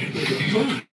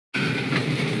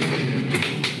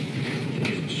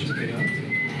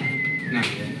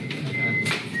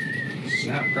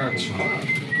 Snap, crackle, pop.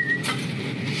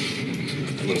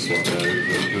 I'm gonna swap that real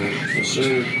quick. Yes,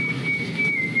 sir.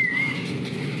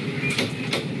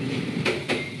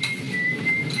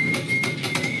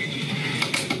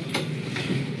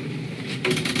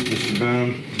 Mr.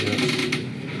 Bound? Yes.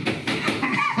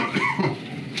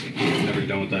 Never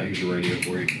done with that. Here's your radio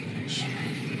for you. Thanks.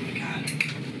 God.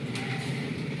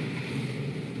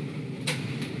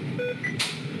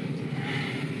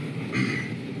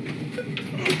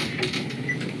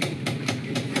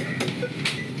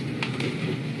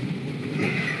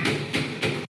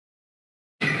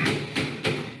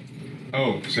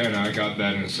 Oh, Santa, I got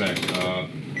that in a sec.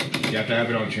 You have to have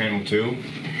it on channel 2.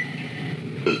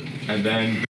 And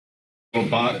then, little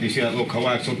box, do you see that little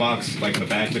coaxial box, like in the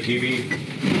back of the TV?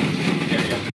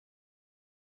 Yeah.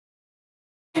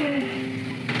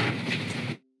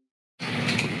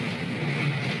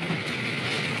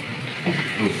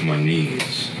 Oof, my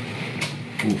knees.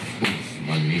 Oof,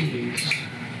 my knees.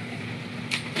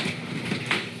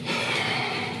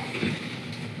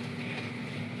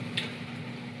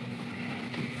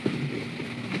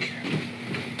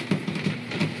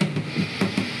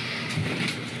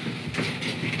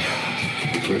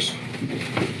 Chris.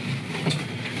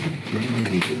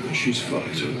 She's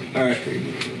fucked. All right.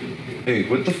 Hey,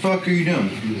 what the fuck are you doing?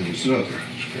 Sit up.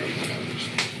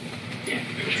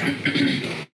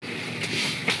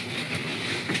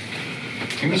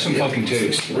 Give me some fucking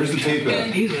tapes. Where's the tape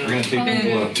at? We're gonna tape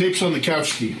people up. Tape's on the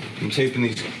couch ski. I'm taping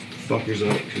these fuckers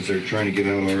up because they're trying to get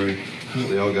out already.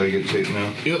 They all gotta get taped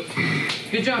now. Yep.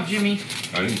 Good job, Jimmy.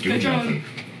 I didn't do Good job. nothing.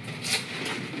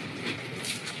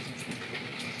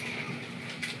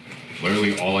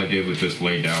 Literally all I did was just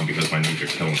lay down because my knees are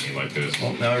killing me like this.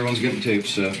 Well, now everyone's getting taped,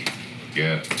 so.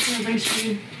 Yeah. Thanks,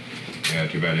 Jimmy. Yeah,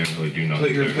 too bad I didn't really do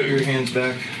nothing. Put your hands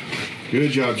back.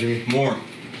 Good job, Jimmy. More.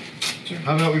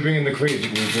 How about we bring in the crazy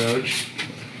one, Judge?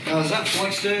 Is that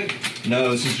flex tape?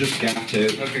 No, this is just gaff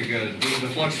tape. Okay, good. The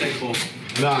flex tape will.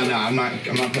 No, I'm not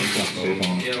putting gaff tape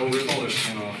on. Yeah, we'll rip all their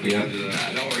skin off. Yeah. Do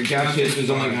that. Don't worry. Gaff tape is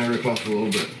only gonna rip off a little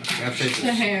bit. Gaff tape.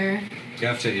 The hair.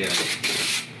 Gaff tape, yeah.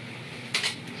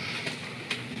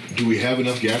 Do we have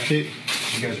enough gaff tape?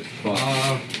 You guys are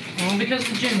fucked. Because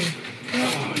of Jimmy.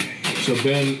 So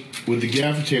Ben, with the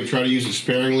gaffer tape, try to use it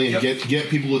sparingly and get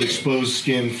people with exposed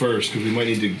skin first, because we might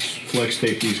need to flex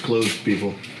tape these closed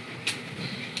people.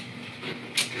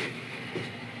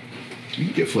 You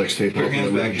can get flex tape Put your on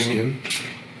hands the back, Jimmy. skin.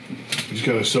 You just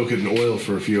gotta soak it in oil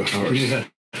for a few hours. Yeah.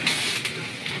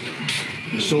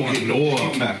 Soak it in oil.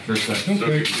 Come back for a second.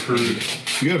 Okay.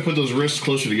 You gotta put those wrists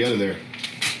closer together there.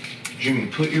 Jimmy,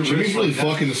 put your Jimmy's wrist really like that.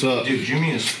 fucking this up. Dude,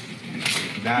 Jimmy is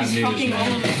bad He's news, fucking all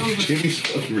of man. us over. Jimmy's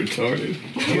fucking retarded.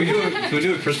 Can we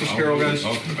do a Christmas carol, guys?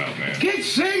 Talking about, man. Get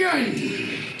singing!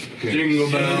 Jingle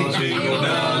bell, jingle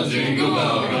bell, jingle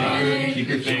bell rock. Keep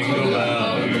your jingle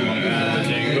bell,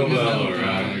 jingle bell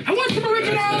rock. I want some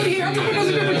originality here. I'm going to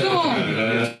another different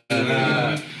song.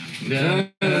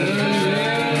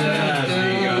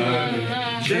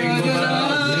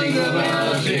 Jingle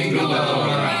bell, jingle bell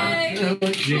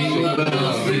rock. Jingle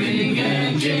bells ring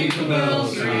and jingle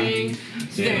bells ring.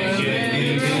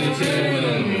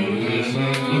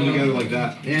 Together like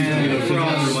that. Yeah,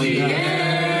 frost like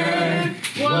that.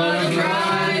 What a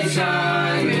bright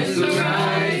time, it's the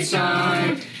right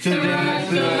time to dance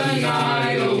the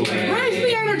night away. Raise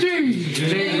the energy!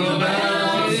 Jingle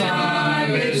bell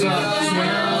time, it's a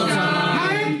swell time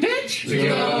High pitch! to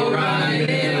go riding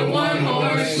in a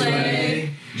one-horse sleigh.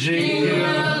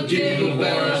 Jingle, jingle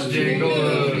bells,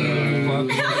 jingle,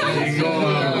 jingle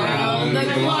around the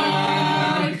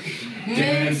clock.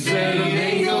 Dance and a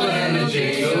mingle and a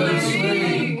jingle and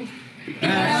swing.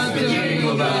 That's the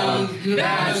jingle bell,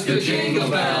 that's the jingle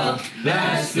bell,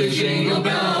 that's the jingle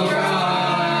bell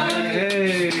ride.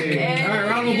 Hey! Alright,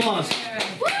 round of applause.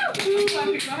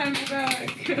 Behind my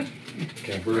back.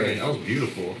 Okay, great. That was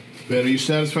beautiful. Ben, are you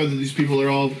satisfied that these people are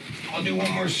all... I'll do one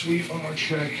more sweep, one more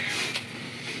check.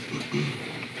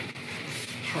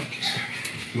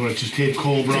 You want to just tape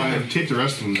Cole, Brian? Tape the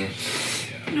rest of them there.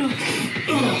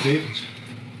 Yeah. Tape?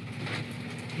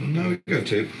 No, we got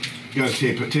tape. You gotta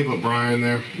tape up Brian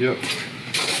there. Yep.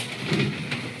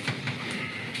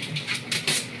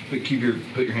 Put your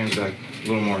hands back a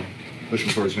little more. Push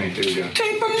them towards me. There you go.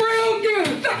 Tape them real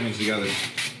good! Hands together.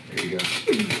 There you go.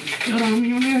 Got on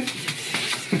me on that?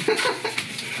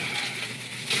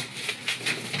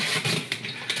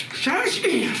 Try it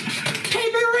again.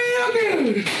 Tape it real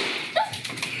good!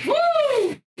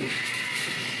 Woo!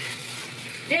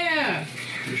 Yeah!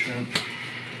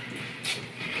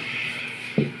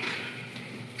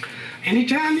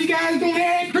 Anytime you guys don't have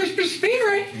that Christmas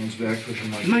spirit, Hands back, push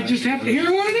them like you might that. just have to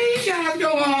hear one of these guys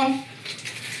go off.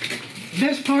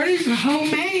 This parties are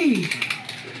homemade,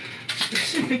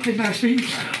 specifically by Steve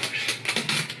Flowers.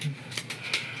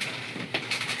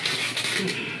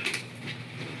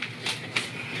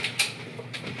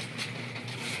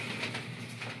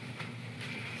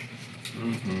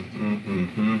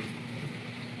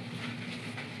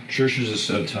 Trish is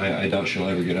so tight, I doubt she'll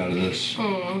ever get out of this.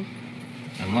 Oh.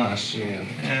 Unless,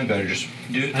 better just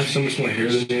do it. I have so much more hair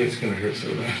than you, it's gonna hurt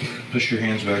so bad. Push your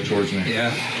hands back towards me.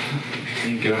 Yeah.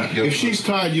 If she's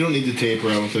tied, you don't need to tape her,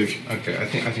 I don't think. Okay, I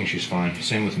think she's fine.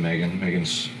 Same with Megan.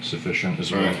 Megan's sufficient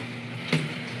as well. All right.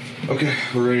 Okay,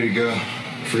 we're ready to go.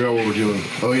 Forgot what we're doing.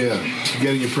 Oh yeah,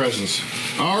 getting your presents.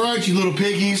 All right, you little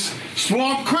piggies.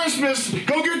 Swamp Christmas.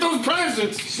 Go get those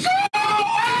presents.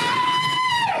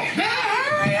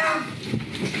 Hurry up!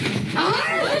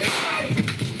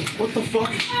 What the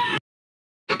fuck?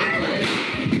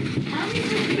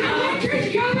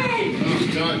 Chris coming! Oh,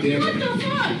 God damn What it. the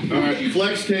fuck? All right,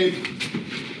 flex tape.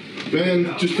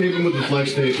 Ben, just tape him with the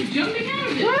flex tape. Jumping out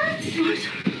of it. What?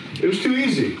 It was too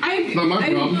easy. It's not my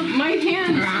problem. My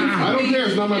hands. I don't care.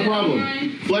 It's not my problem.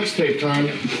 Flex tape time.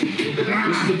 This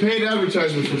is a paid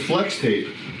advertisement for flex tape.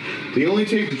 The only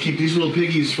tape to keep these little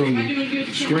piggies from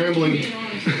scrambling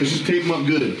is just tape them up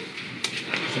good.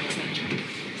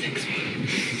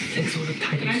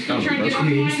 Can I still try to get off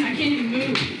mine? I can't even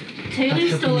move.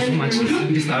 Taylor's still in there.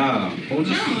 We'll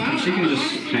just, she can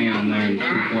just hang on there and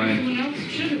complain. Someone else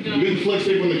should have You done it. can flex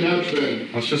tape on the couch, Ben.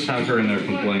 Let's just have her in there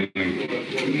complaining.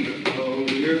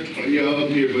 Yeah, up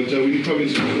here, but we can probably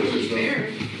just fix this There.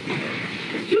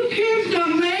 You kids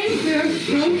done made this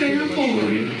so damn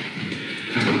boring.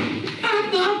 I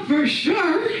thought for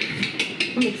sure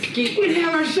we'd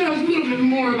have ourselves a little bit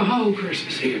more of a whole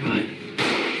Christmas here, but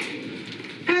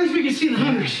as we can see, the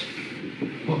hunters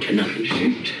won't get nothing to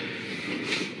shoot.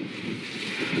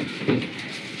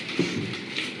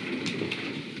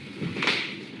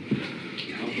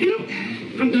 You know,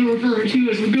 I'm done referring to you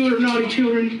as the good or naughty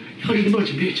children. Y'all just a bunch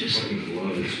of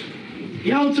bitches.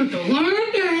 Y'all took the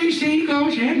one thing St.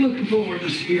 Claus had looking for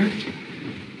this year.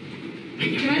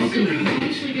 Can I still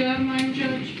actually get out of mine,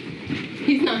 Judge?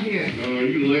 He's not here.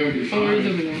 You can lay on your Oh, he's side.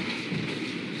 over there.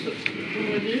 So, what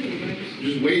do I do?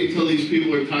 Just wait until these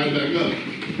people are tied back up.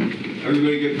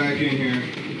 Everybody get back in here.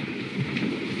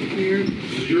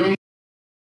 This is your own.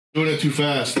 Doing it too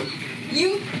fast.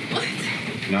 You what?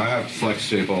 Now I have to flex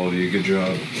tape all of you. Good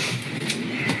job.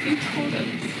 You told us.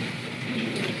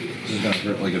 This is gonna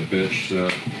hurt like a bitch, so.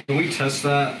 Can we test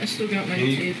that? I still got my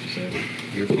You- tape, so.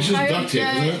 You're It's just duct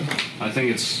tape, isn't it? I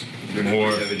think it's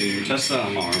Or test that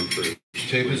on my arm first.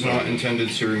 tape is not intended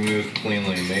to remove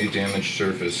cleanly. May damage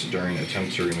surface during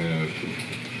attempt to remove.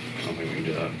 I don't think we can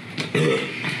do that.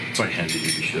 It's like heavy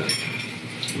duty shit.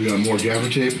 We got more gaffer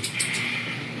tape?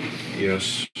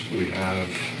 Yes, we have.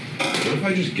 What if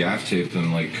I just gaff tape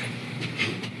them like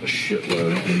a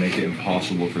shitload and make it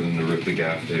impossible for them to rip the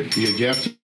gaff tape? Yeah, gaff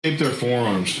tape their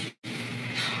forearms.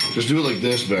 Just do it like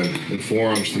this, Ben, and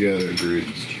forearms together. Agreed.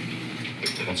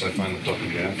 Once I find the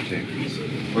fucking gaff tape.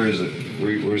 Where is it?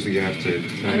 Where's the gaff tape?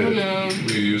 I don't know.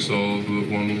 We used all of the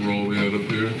one roll we had up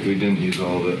here. We didn't use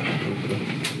all of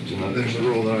it. There's the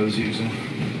roll that I was using.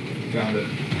 Found it.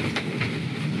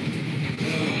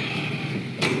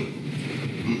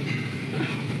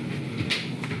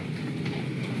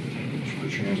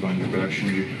 Put your hands behind your back,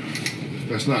 Shinji.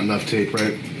 That's not enough tape,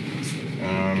 right?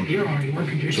 You're already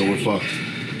working your So we're fucked.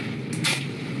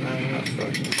 Not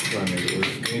fucked. Try and make it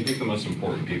work. Can you pick the most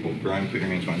important people? Brian, put your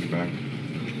hands behind your back.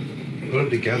 Put it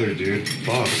together, dude.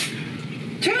 Fuck.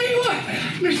 Tell you what,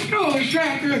 Mr. Gold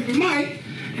Tracker, if we might,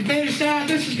 if they decide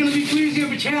this is going to be too easy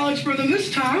of a challenge for them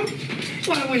this time,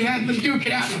 why don't we have them duke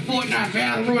it out in a Fortnite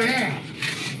Battle Royale?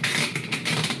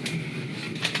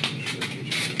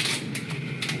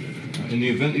 In the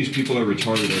event these people are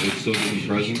retarded, are they still getting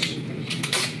presents?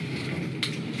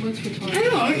 What's retarded? Hey,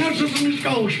 look, that's just Mr.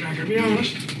 Gold Tracker, to be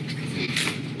honest.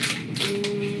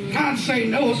 I'd say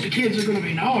no if the kids are going to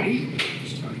be naughty.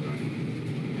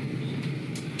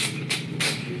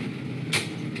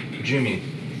 Jimmy,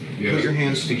 put your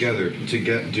hands together to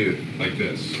get, dude, like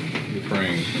this. You're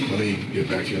praying. Let me get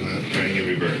back to that. Praying in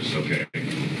reverse, okay.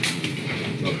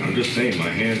 Look, I'm just saying, my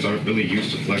hands aren't really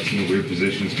used to flexing in weird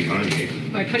positions behind me.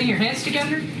 By putting your hands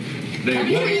together? Have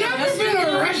you never been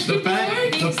arrested? The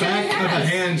back of the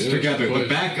hands together. The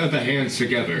back of the hands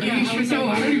together. You should know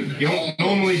how to do that. You don't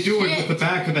normally do it with the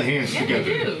back of the hands together.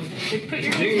 Yeah, you do. They put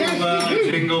your hands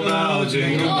Jingle bell, jingle bell,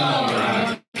 jingle bell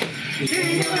rock.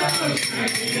 Jingle bells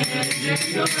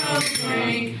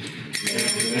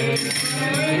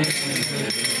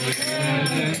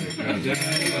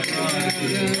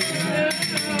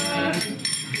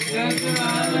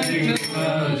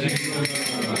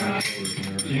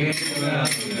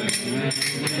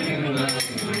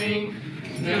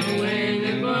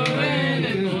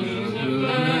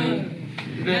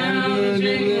Now the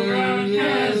jingle run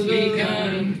has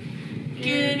begun.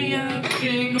 Giddy up,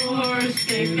 jingle horse,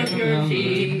 pick up your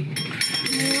feet.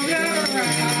 Move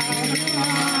around the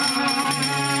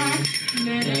clock.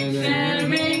 Mix and a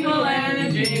mingle and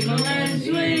a jingle and a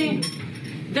swing.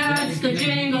 That's the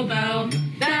jingle bell.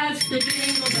 That's the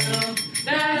jingle bell.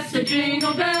 That's the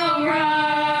jingle bell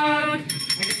rock.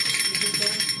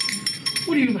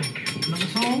 What do you think? Another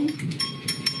song?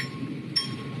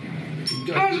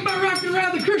 How's about rocking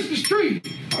around the Christmas tree?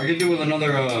 I could do with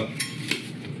another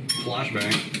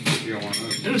flashbang. If you don't want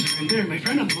those. Those are right there, my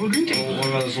friend, on the green table. Well, what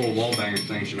about this little wall banger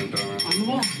thing she's been throwing around? On the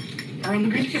wall. Or on the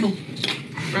green table.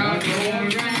 Rock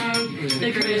around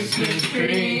the Christmas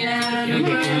tree and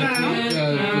the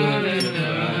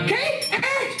Kate!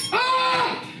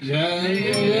 Ah!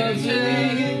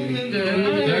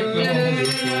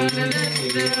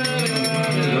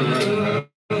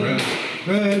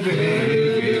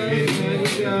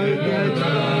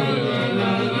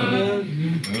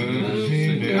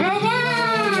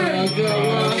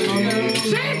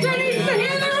 Santa needs to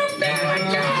hear the room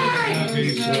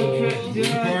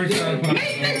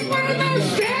Make this one of those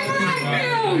samurai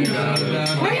films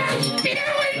where you're spewing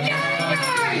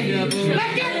dynamite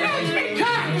like your nose been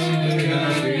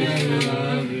touched.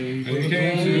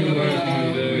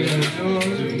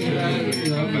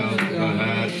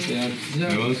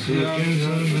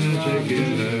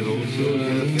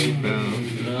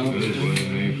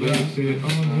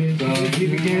 He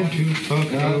began to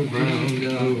fuck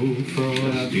around,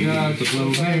 frosty,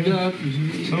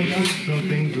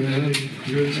 something red.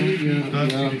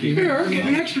 Here, get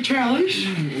an extra challenge.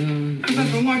 Because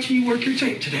I've been watching you work your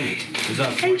tape today. Is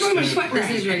that Enjoy my sweat This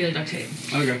rag. is regular duct tape.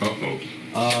 Okay.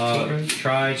 Uh-oh.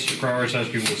 Try to prioritize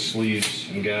people with sleeves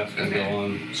and gaff and go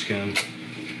on skin.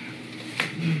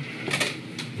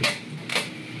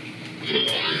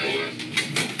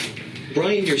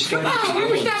 Brian, you're starting to Oh, we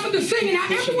were stopping the singing. Now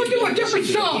everyone do a different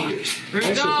song.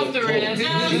 Rudolph the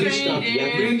red-nosed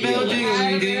reindeer. Ring bell,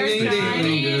 ding, ding, ding, ding,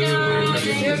 ding.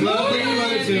 It's lovely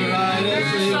weather to ride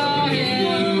a sleigh. Saw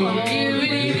him, you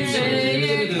would even say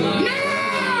it.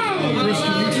 No! Chris,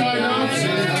 can you tie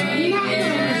knots?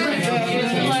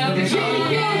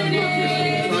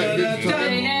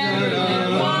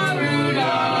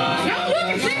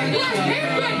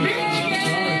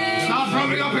 Stop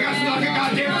rubbing up against like a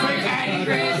goddamn fake hat.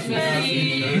 Christmas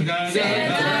Eve,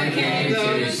 Santa came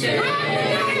to say.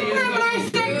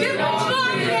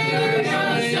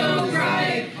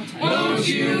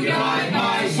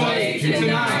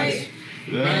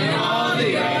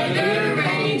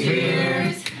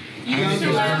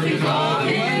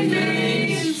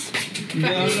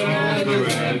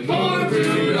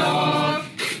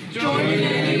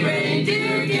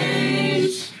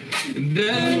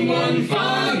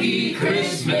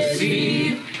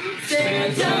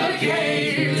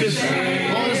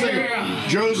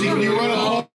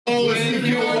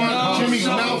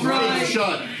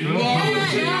 shut.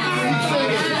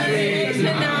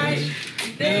 Tonight,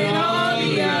 then all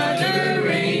the other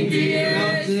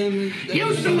reindeers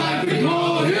used to like to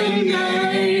call him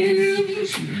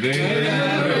names. They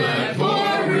never let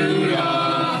poor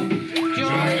Rudolph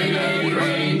join in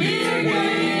reindeer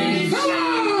games.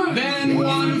 Then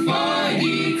one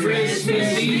foggy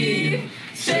Christmas Eve,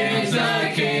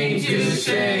 Santa came to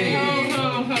say,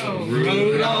 ho, ho, ho.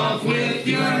 Rudolph, with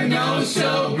your nose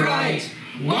so bright,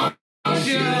 won't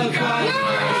you guide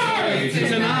my sleigh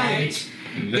tonight?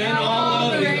 Then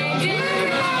all the reindeer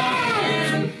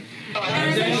ran,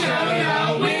 and they shouted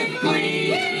out with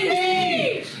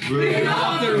glee,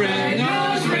 Rudolph the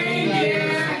red-nosed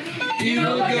reindeer,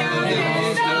 you'll go in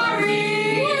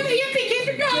history.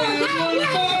 One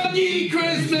foggy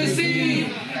Christmas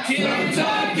Eve,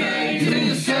 Santa came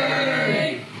to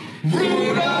say,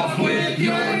 Rudolph, with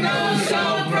your nose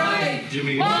so bright,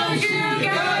 won't you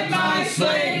guide my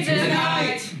sleigh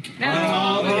tonight?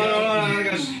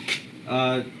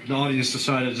 The audience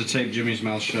decided to tape Jimmy's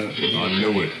mouth shut. I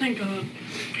knew it. Thank God.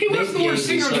 He was the worst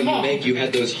singer of them all. Meg, you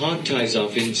had those hog ties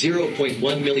off in 0.1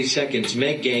 milliseconds.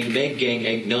 Meg gang,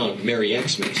 eggnog, Merry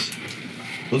Xmas.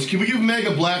 Can we give Meg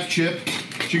a black chip?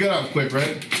 She got out quick,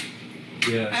 right?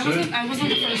 Yeah. I wasn't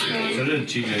the first one. So did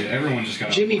TJ. Everyone just got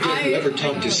out. Jimmy, did you ever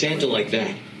talk to Santa like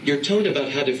that? Your tone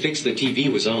about how to fix the TV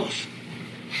was off.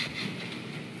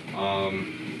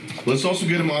 Let's also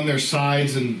get them on their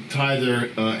sides and tie their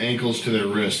ankles to their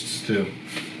wrists, too.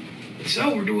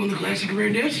 So we're doing the classic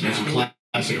Red Death style. It's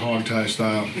classic hog tie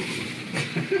style.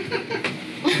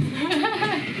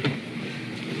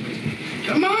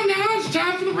 Come on now, it's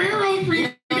time for the railroad for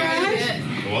you guys.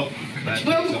 Well,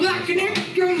 12 o'clock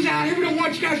connect drums out here. We don't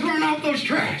want you guys running off those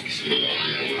tracks.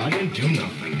 I didn't do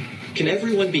nothing. Can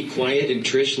everyone be quiet and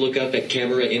Trish look up at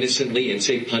camera innocently and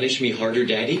say, "Punish me harder,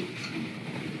 Daddy"?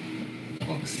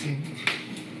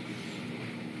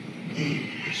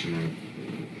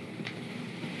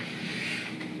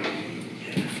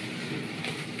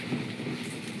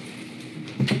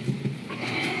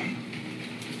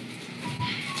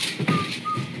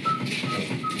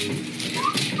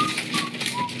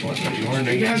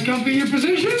 You guys comfy in your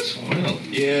positions? Well,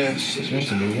 yes.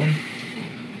 There's a new one.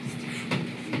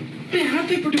 Man, I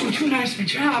think we're doing too nice of a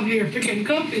job here if they're getting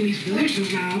comfy in these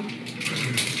positions now.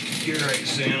 You're right,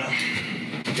 Santa.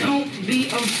 Don't be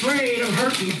afraid of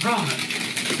hurting the product.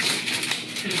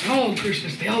 It's all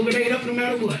Christmas. They all get ate up no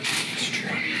matter what. That's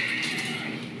true.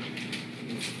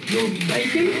 There'll be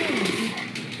bacon.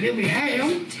 There'll be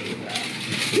ham.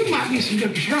 You might be some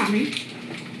good pastrami.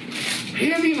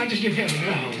 Him, you might just give him the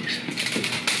dogs.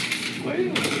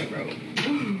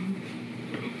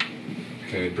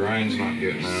 Okay, Brian's not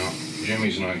getting out.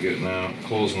 Jimmy's not getting out.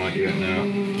 Cole's not getting out.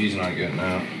 He's not getting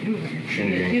out.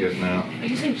 Shinji ain't getting out.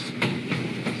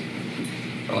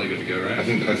 Probably good to go, right? I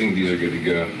think these are good to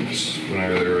go. Just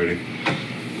whenever they're ready.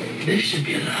 This should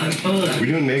be a lot of fun. We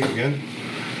doing Meg again?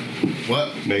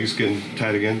 What? Meg's getting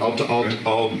tied again? I'll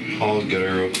get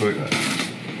her real quick.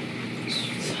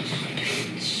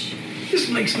 This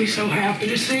makes me so happy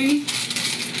to see.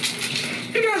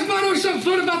 You guys might know something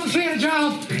fun about the Santa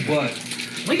job. What?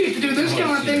 We get to do this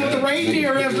kind of thing with the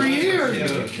reindeer every year.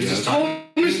 Oh,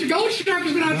 Mr. Goldshark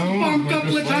has been out to the farm a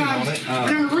couple of times.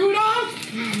 Remember Rudolph?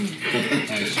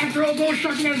 After old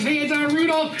Goldshark got his hands on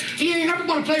Rudolph, he ain't ever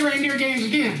want to play reindeer games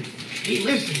again. He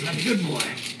listened like a good boy.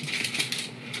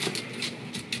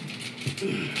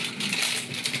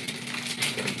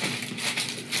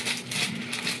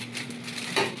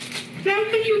 Now,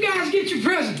 when you guys get your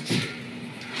presents,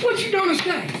 what you gonna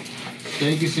say?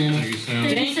 Thank you, Santa. Thank you, Santa.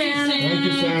 Thank you, Santa.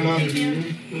 Thank you,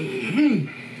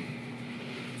 Santa.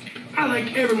 I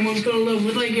think everyone's gonna love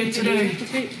what they get today.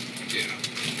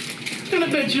 And I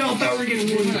bet y'all thought we were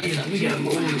getting one gift. We got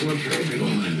more than one for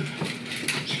everyone.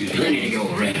 Plenty to go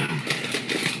around.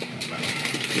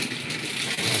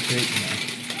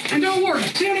 And don't worry,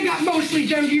 Santa got mostly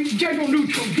general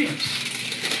neutral gifts.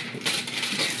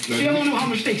 You don't know how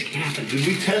mistakes can happen. Did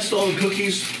we test all the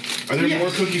cookies? Are there more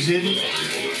cookies hidden?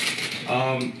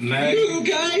 Meg. You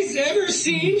guys ever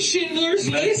seen Schindler's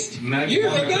List? Meg You're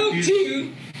wanted about cookies.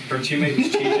 to. Her teammate was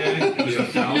TJ. It was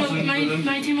 1,000 No, for them.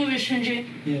 my team will be Shinji.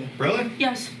 Yeah. Really?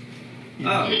 Yes.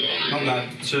 Oh, I'm not.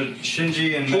 So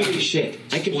Shinji and Holy shit,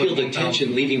 I can feel the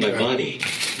tension leaving my body.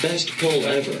 Best pull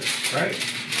ever. Right?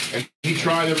 And he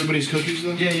tried everybody's cookies,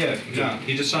 though? Yeah.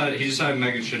 He decided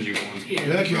Meg and Shinji won. Yeah,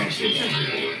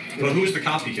 But who's the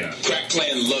copycat? Crack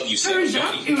Clan love you, turns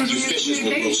out Fatty. it was You fishes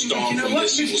will grow miscommunication, but storm you know from what?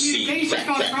 this. You will see. Miscommunication Crack,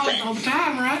 causes crack, problems crack. all the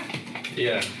time, right?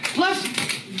 Yeah. Plus,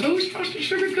 those frosted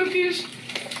sugar cookies,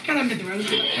 gotta admit,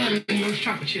 they're those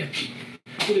chocolate chips.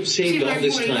 Could have saved all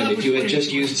this time if you had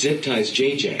just used zip ties,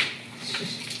 JJ.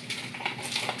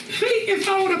 See, if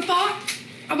I would have thought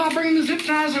about bringing the zip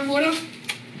ties, I would have.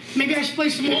 Maybe I should play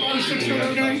some more on 6 the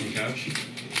other day.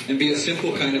 And be a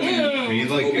simple kind of man. We need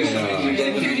like Baby, be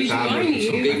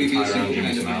a simple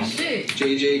kind of man.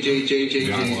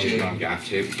 JJ. Gaff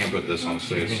tape. You can't put this on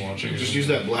stage. Just use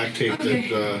that black tape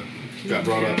that got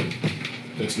brought up.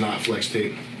 That's not flex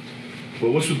tape.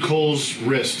 Well, what's with Cole's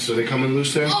wrists? Are they coming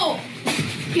loose there? Oh,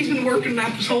 he's been working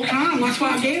that this whole time. That's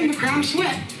why I gave him the crown of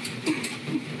sweat.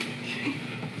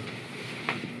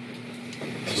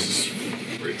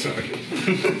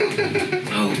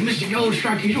 Oh, Mr.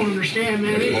 Goldstruck, you don't understand,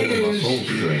 man. It is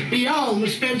beyond the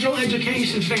special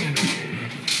education standard.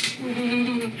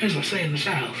 As I say in the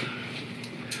South.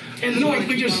 In the North,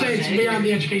 we just say it's beyond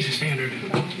the education standard.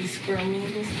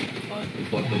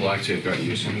 But the black tape got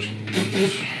used. Okay.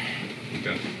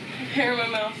 Hair in my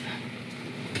mouth.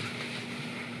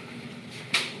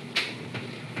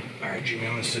 All right, Jimmy,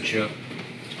 I'm gonna sit you up.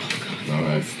 All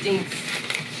right. Stinks.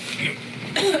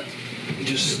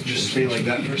 Just stay like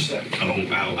that for a sec. Oh,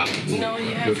 ow. No,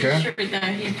 you have okay? to shirt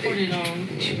that he put it on.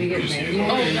 Should we get ready?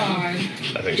 Oh, God. I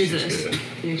think she's good.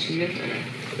 Yeah, she's good.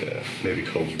 Yeah, maybe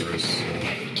Cole's wrist.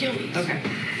 Achilles. Okay.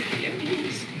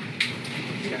 Achilles.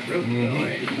 You got rope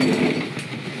going.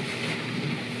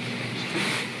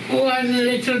 1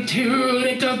 little, 2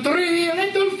 little, 3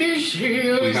 little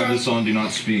fishes. We have this on Do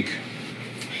Not Speak.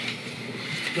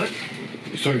 What?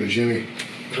 He's talking to Jimmy.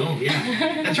 Oh,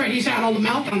 yeah. That's right. He's got all the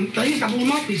mouth on. He's got a little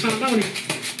mouthpiece on, don't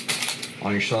he?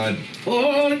 On your side.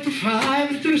 4 little,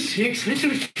 5 little, 6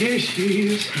 little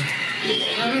fishes.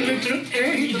 7 little,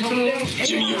 8 little.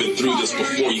 Jimmy, you've been through this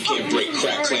before. You can't break.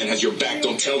 Crack Clan has your back.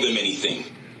 Don't tell them anything.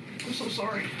 I'm so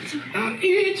sorry.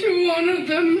 Each one of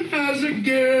them has a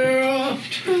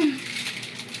gift.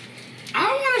 I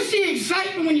want to see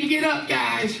excitement when you get up,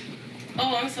 guys.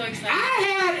 Oh, I'm so excited. I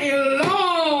had a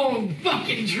long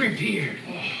fucking trip here.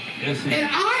 And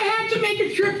I had to make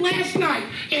a trip last night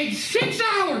in 6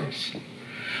 hours.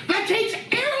 That takes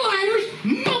airliners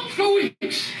months for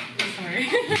weeks. Sorry.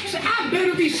 So I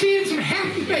better be seeing some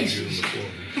happy faces.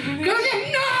 Because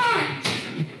if not,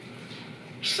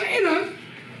 Santa,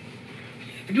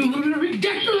 do a little bit of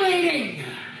redecorating.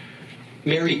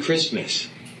 Merry Christmas.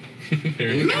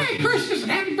 Merry Christmas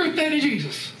and happy birthday to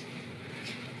Jesus.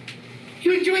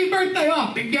 You enjoy your birthday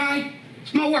off, big guy.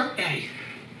 It's my work day.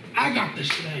 I got this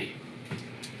today.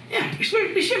 Yeah, we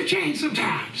should have changed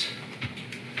sometimes.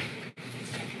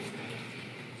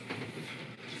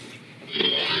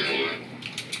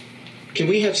 Can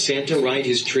we have Santa ride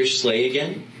his Trish sleigh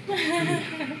again?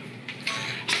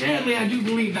 Sadly, I do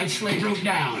believe that sleigh broke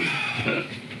down.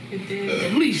 It did.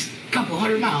 At least a couple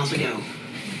 100 miles ago.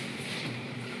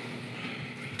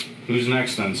 Who's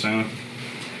next then, Santa?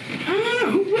 I don't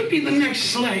know. Who would be the next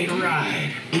sleigh to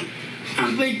ride?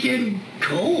 I'm thinking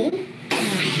Cole.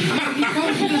 He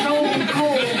comes with his old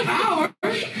Cole power.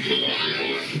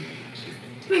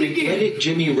 Then again. Reddit,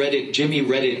 Jimmy Reddit, Jimmy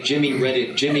Reddit, Jimmy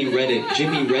Reddit, Jimmy Reddit,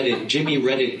 Jimmy Reddit, Jimmy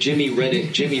Reddit, Jimmy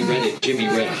Reddit, Jimmy Reddit, Jimmy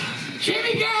Reddit.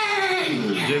 Jimmy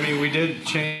Gang! Jimmy, we did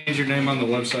change your name on the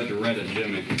website to Reddit,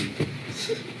 Jimmy.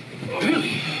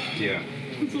 Really? Yeah.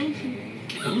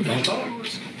 That's all.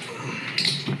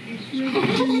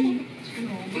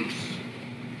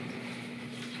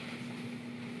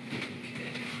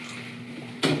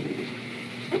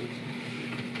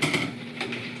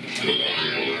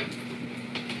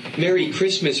 Merry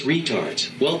Christmas, retards.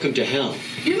 Welcome to hell.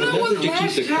 You know Remember what, to keep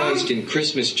last the time- Christ in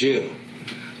Christmas Jew.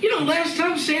 You know, last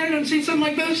time Santa done seen something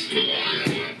like this?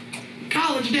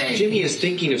 College day. Jimmy is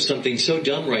thinking of something so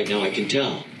dumb right now, I can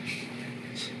tell.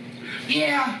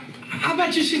 Yeah, I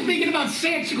bet you she's thinking about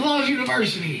Santa Claus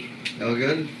University. All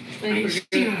good? I ain't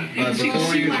seen a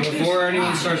scene like this. Before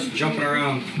anyone starts jumping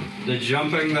around, the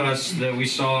jumping that we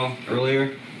saw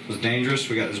earlier was dangerous.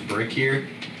 We got this brick here.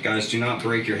 Guys, do not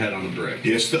break your head on the brick.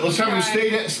 Yes, let's have them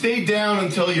stay down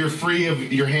until you're free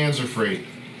of your hands are free.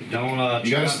 Don't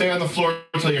you gotta stay on the floor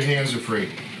until your hands are free.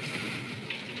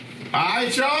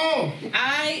 Alright, y'all.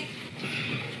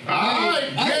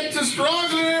 Alright, get to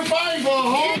struggling and fighting for a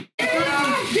whole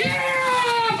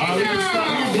Alright, we're gonna stop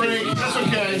your break. That's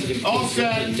okay. All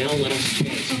set. Now last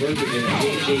chance. Further than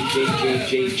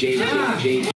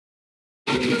JJJJJJJ.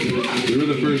 We were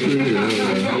the first two here.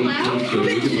 So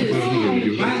we get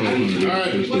the 500. Give us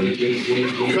the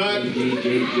 500. Cut.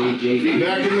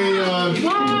 Back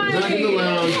in the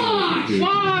lounge.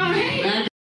 Why?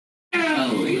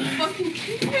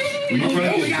 Will you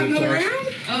run We got another round?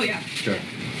 Oh, yeah. Okay.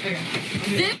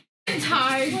 Zip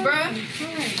ties,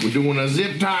 bruh. We're doing a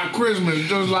zip tie Christmas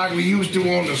just like we used to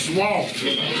on the swamp.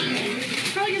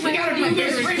 Probably because I We gotta do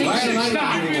this.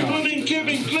 Stop.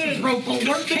 Kevin Glenn. Rope will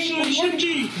work. Cable will work.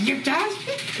 Zip ties?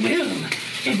 Well,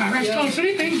 if I rest on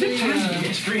anything, zip ties will be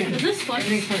best friend. Is this flex?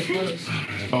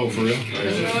 Oh, for real?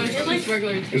 It looks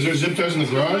regular. Is there zip ties in the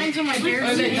garage? Mine's on my bare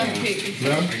No? feet.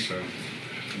 I think so.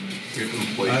 Get some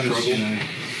play struggle.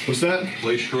 What's that?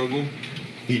 Play struggle.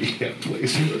 Yeah, play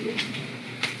struggle.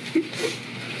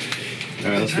 All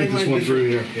right, let's think this one through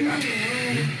here.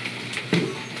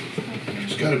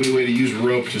 There's got to be a way to use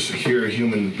rope to secure a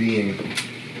human being.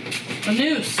 A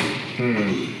noose.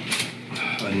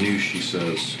 A noose, she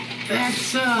says.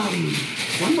 That's,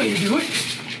 one way to do it.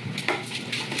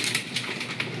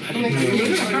 I didn't think it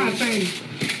was a kind of thing.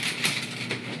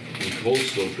 Cole's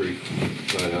still pretty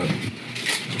tied up.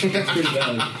 That's pretty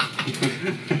bad.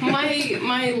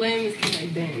 My limbs can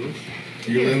like bend.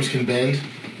 Your limbs can bend?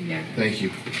 Yeah. Thank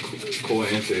you. Cole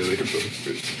and Taylor.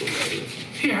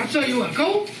 Here, I'll tell you what,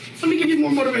 Cole, let me give you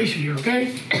more motivation here,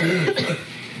 okay?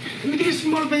 Let me give you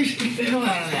some motivation to get the hell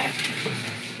out of that.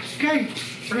 Okay?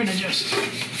 We're gonna just...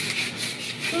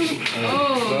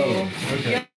 Oh.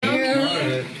 Okay.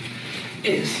 Here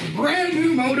is brand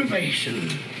new motivation.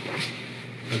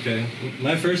 Okay.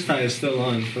 My first tie is still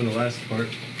on from the last part.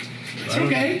 It's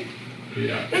okay.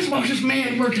 Yeah. Let's watch this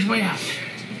man work his way out.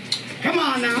 Come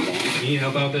on now. Can you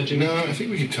help out that, Jimmy? No, I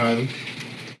think we can tie them.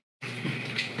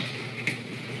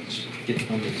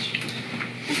 Get on this.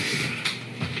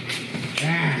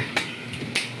 Yeah,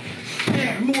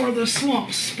 more of the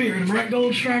swamp spirit, right,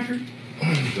 Gold Striker?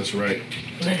 That's right.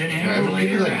 Let it I out.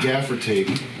 give you that gaffer tape.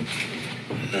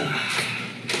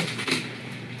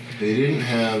 They didn't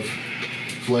have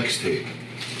flex tape.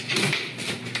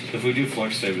 If we do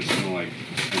flex tape, it's gonna like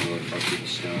really fuck people's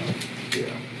skin up.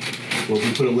 Yeah. Well, if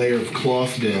we put a layer of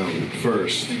cloth down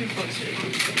first, and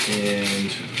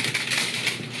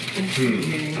I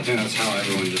think that's how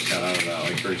everyone just got out of that.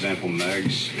 Like for example,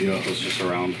 Meg's was just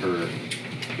around her.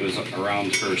 It was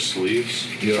around her sleeves.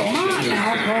 Yeah. So Come on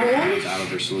now, Cole. it's out of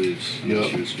her sleeves. And Yeah.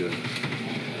 she was good.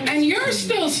 And you're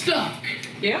still stuck.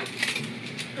 Yeah.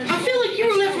 I feel like you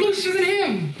were left looser than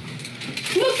him.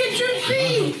 Look at your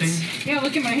feet. Yeah,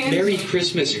 look at my hands. Merry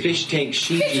Christmas, Fish Tank,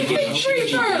 Shiji Gang,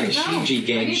 Shiji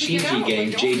Gang, Shiji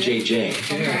Gang, JJJ.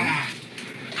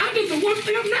 I did the one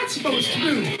thing I'm not supposed to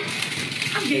do.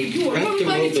 I gave you a Wrap the one-legged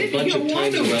rope a ticket bunch to of get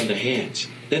times one around the hands,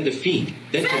 then the feet,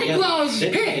 then Santa together, Claus is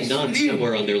then pissed a knot with you.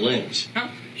 somewhere on their limbs.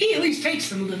 He at least takes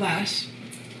some of the advice.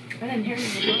 I didn't hear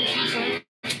you.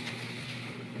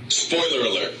 Spoiler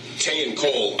alert, Tay and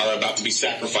Cole are about to be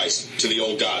sacrificed to the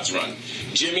old gods run.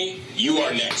 Jimmy, you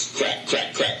are next. Crack,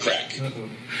 crack, crack, crack.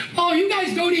 Oh, you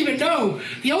guys don't even know.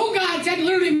 The old gods had to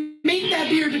literally make that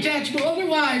beard detachable.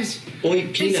 Otherwise, Boy,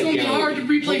 it's peanut going to be gallery. hard to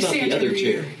replace Hold up the Santa other every two.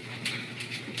 year.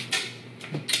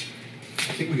 I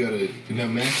think we gotta. Now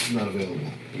Max is not available.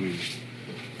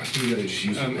 I think we gotta just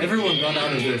use. Everyone got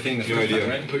out of their thing the first time,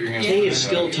 right? Put your hands Tay is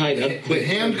still tied up quick The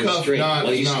handcuff straight, knot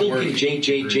while is you not still working. can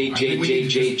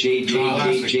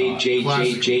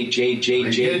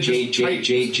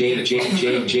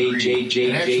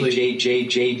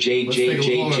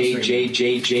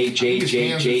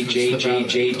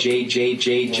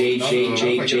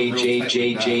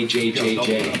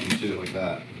like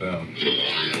that. Boom.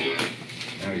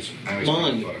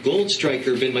 Mon, Gold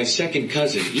Striker been my second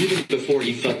cousin even before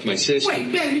he fucked my sister.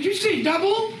 Wait, Ben, did you say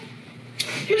double?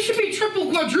 You should be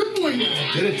triple quadrupling.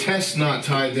 Get a test knot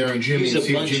tied there on Jimmy Use and a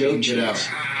see if bunch Jimmy of can get out.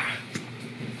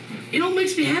 You know what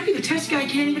makes me happy? The test guy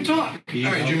can't even talk. All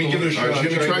right, Jimmy, give it a shot. All right,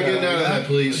 Jimmy, try getting out of that,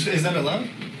 please. Is that allowed?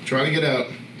 Try to get out.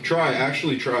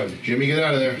 Actually try. Jimmy, get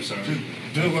out of there.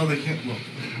 Do it while they can't. Well,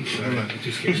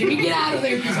 Jimmy, get out of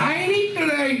there, because I ain't eating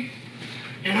today.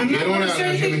 And I'm not Get on going to out say there,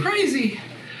 anything Jimmy. crazy.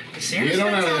 Sarah Get on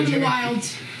spent out of time there, in the Jimmy.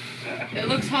 wilds. It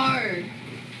looks hard.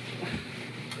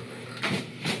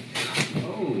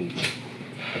 Oh.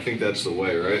 I think that's the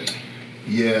way, right?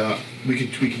 Yeah, we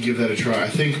could give that a try. I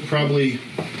think probably.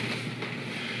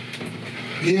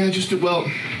 Yeah, just well.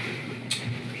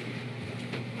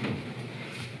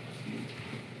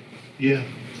 Yeah,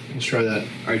 let's try that.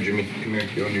 All right, Jimmy, come here.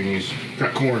 Get on your knees.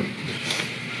 Got corn.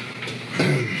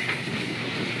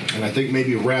 And I think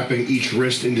maybe wrapping each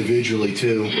wrist individually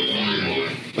too,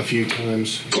 a few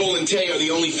times. Cole and Tay are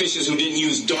the only fishes who didn't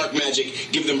use dark magic,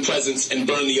 give them presents, and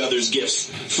burn the others'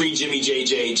 gifts. Free Jimmy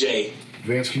JJJ.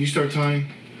 Vance, can you start tying?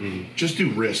 Just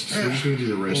do wrists. We're just gonna do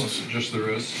the wrists. Just the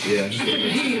wrists? Yeah, just the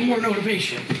wrists. He needed more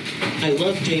motivation. I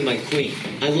love Tay, my queen.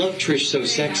 I love Trish so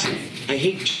sexy. I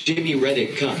hate Jimmy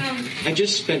Reddick cuck. I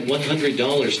just spent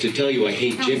 $100 to tell you I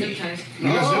hate Jimmy. You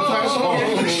got zip ties?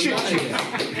 Oh, shit.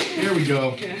 Here we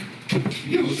go.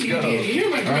 Let's go.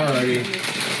 Alrighty.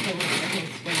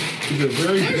 He's a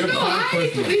very There's no high hiding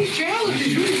for person. these challenges.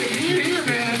 You can get here,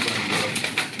 man.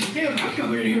 Damn, I'm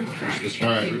coming in here. All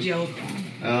right.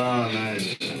 Oh,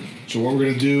 nice. So what we're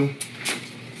gonna do?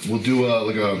 We'll do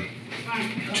like a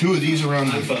 2 of these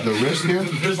around the wrist here.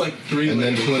 There's like 3. And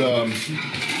then put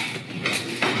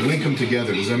link them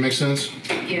together. Does that make sense?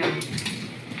 Yeah.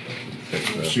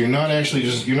 So you're not actually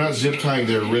you're not zip tying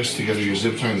their wrists together. You're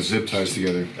zip tying the zip ties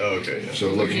together. Oh, okay. Yeah. So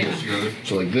look, Yeah.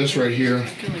 so like this right here.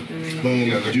 Boom.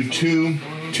 Do two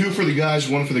for the guys,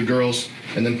 1 for the girls,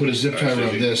 and then put a zip tie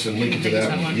around this and link it to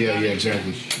that one. Yeah,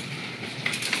 exactly.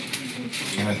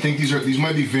 And I think these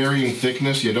might be varying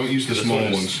thickness. Yeah, don't use the small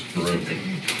ones.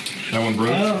 That one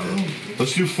broke. Oh.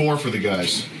 Let's do 4 for the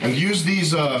guys, and use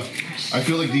these. I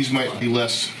feel like these might be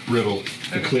less brittle,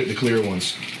 the clear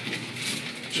ones.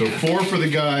 So 4 for the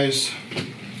guys,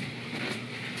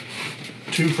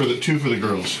 2 for the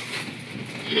girls.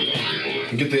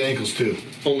 And get the ankles too.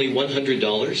 Only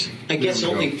 $100? I guess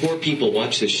only poor people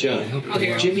watch this show.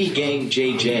 Okay. Jimmy Gang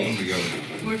JJ.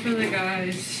 4 for the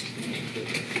guys.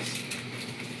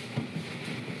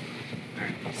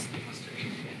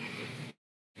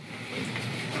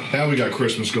 Now we got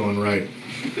Christmas going right.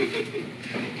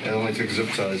 It only took zip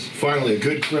ties. Finally, a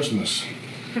good Christmas.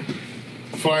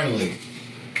 Finally.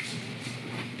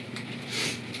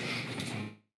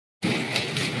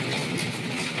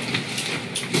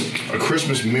 A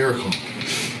Christmas miracle.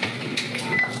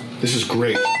 This is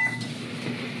great.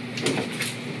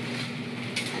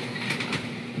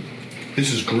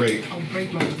 This is great. I'll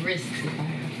break my wrist if I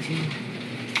have to.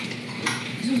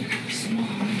 These are small.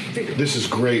 This is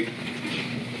great.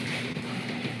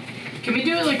 Can we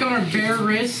do it like on our bare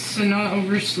wrists and not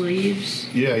over sleeves?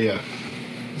 Yeah.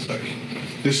 Sorry.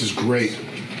 This is great.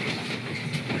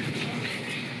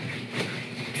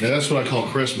 Now that's what I call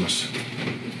Christmas.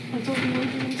 I thought you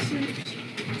wanted to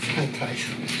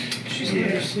sleeves. She's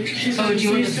under sleeves. Oh, do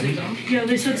you want the sleeves off? Yeah,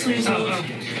 they said sleeves off.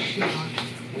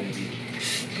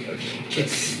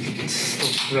 It's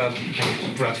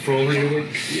wrapped for over your leg?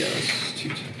 Yeah, it's too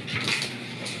tight.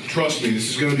 Trust me, this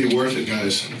is going to be worth it,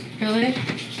 guys. Really?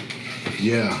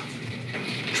 Yeah.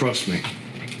 Trust me.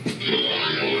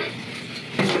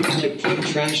 My poor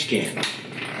trash can.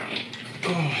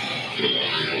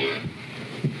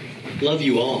 Love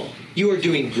you all. You are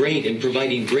doing great and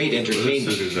providing great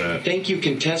entertainment. Thank you,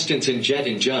 contestants and Jet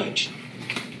and Judge.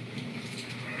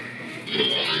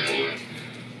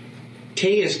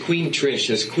 Tay as Queen Trish,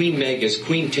 as Queen Meg, as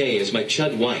Queen Tay, as my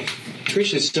chud wife.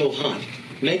 Trish is so hot.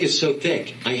 Meg is so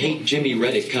thick. I hate Jimmy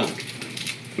Reddick cuck.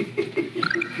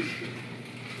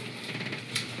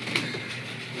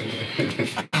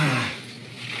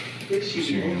 Chris,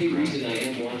 you're the only reason I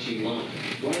am watching live.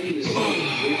 Riding the sun,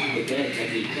 breaking the bed,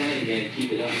 have me crying again.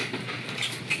 Keep it up.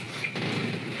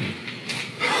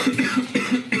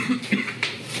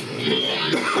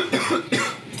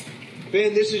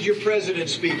 Ben, this is your president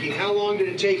speaking. How long did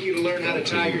it take you to learn how to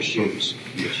tie your shoes?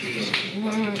 Jesus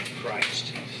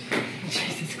Christ.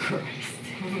 Jesus Christ.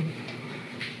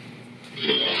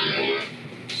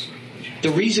 The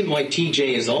reason why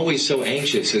TJ is always so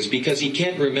anxious is because he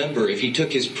can't remember if he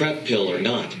took his prep pill or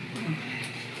not.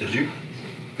 Did you?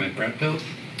 My prep pill?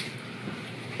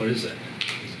 What is that?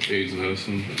 AIDS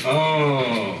medicine.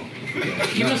 Oh.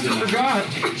 You must have forgot.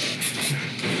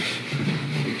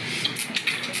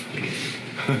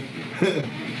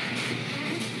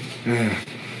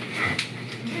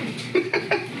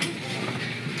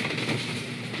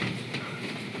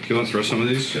 You want to throw some of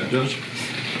these, Judge?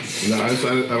 No, I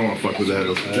don't want to fuck with that.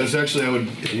 That's actually, I would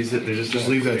just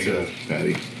leave that to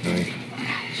Patty, I think.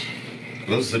 Are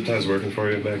those zip ties working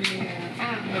for you, Beck?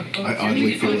 I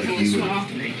oddly feel like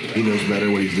he knows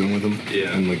better what he's doing with them.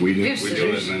 Yeah. And like we do. We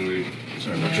do it and then we...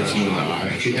 Sorry, I'm not just in the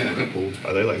eye. Yeah.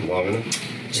 Are they like long enough?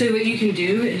 So what you can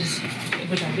do is,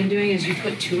 what I've been doing is you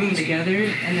put 2 of them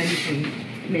together and then you can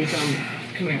make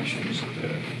commercials.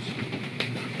 Yeah.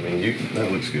 I mean, that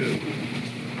looks good.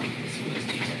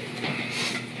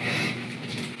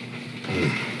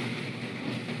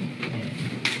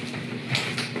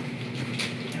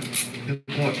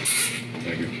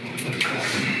 Thank you.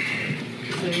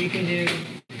 So you can do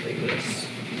like this.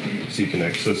 So you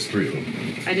can so it's 3 of them.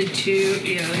 I did 2,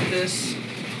 yeah, like this.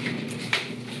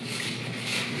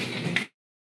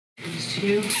 These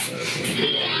 2.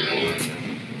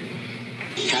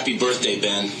 Happy birthday,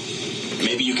 Ben.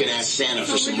 Maybe you can ask Santa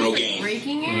for some Rogaine.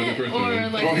 Breaking it or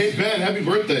like. Oh, hey Ben, happy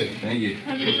birthday! Thank you.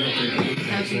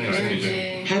 Happy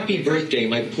birthday. Happy birthday,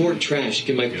 my poor trash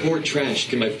can, my poor trash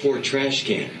can, my poor trash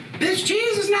can. This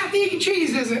cheese is not vegan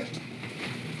cheese, is it?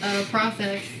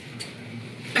 Process.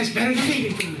 That's better than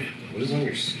vegan food. What is on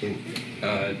your skin? Just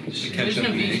There's ketchup no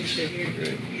and vegan eggs. shit here.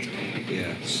 Great.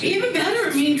 Yeah. Even better.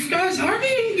 I mean, you guys are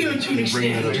being good to an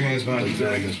extent. Put your hands behind your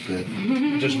back and spit.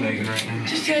 Just making right now.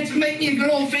 Just had to make me a good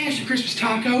old-fashioned Christmas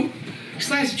taco.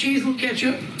 Slice of cheese, a little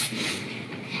ketchup.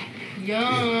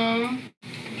 Yum.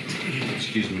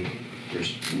 Excuse me.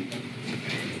 First.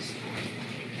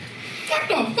 What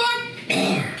the fuck?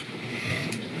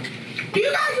 Do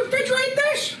you guys refrigerate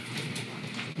this?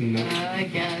 No. I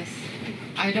guess.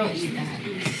 I don't eat that.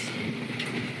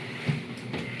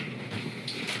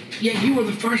 Yeah, you were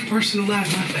the first person to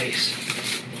laugh in my face.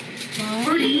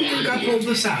 Where do you think I pulled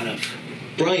this out of?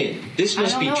 Brian, this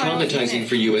must be traumatizing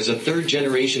for you as a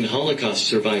third-generation Holocaust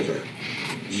survivor.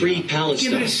 Free Give it a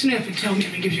Palestine. sniff and tell me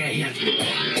if it gives you a hint.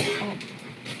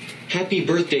 Happy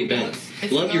birthday, Ben.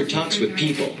 Love your talks with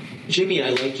people. Jimmy, I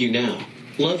like you now.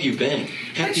 Love you, Ben.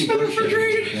 Happy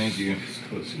birthday. Thank you.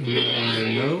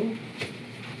 No.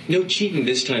 No cheating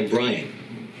this time, Brian.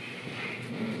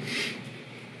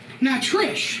 Now,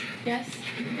 Trish. Yes?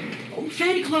 Old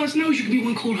Fatty Claus knows you can be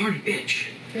one cold-hearted bitch.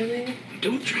 Really?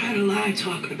 Don't try to lie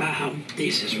talking about how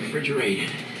this is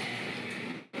refrigerated.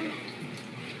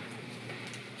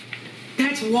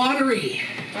 That's watery.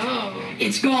 Oh.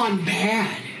 It's gone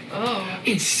bad. Oh.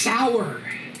 It's sour.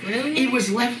 Really? It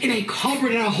was left in a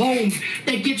cupboard in a home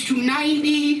that gets to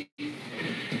 90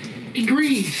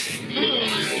 degrees.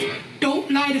 Don't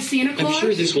lie to Santa Claus. I'm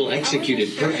sure this will execute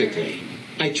it perfectly.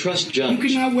 I trust You Judge.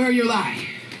 cannot wear your lie.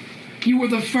 You were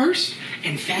the first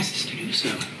and fastest to do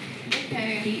so.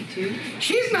 Okay. Eat too.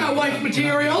 She's not wife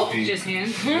material. Just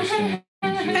hands.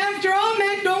 After all,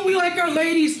 man, don't we like our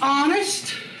ladies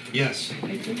honest? Yes.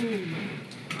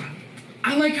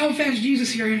 I like how fast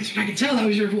Jesus here answered. I could tell that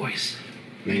was your voice.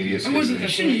 Maybe it's I wasn't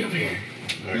shingy over here.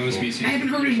 No, it's me. I haven't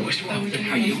heard his voice in a while.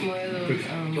 How you?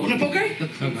 Going up okay?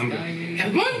 I'm good.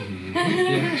 Have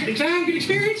fun? Good time? Good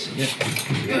experience? Yeah.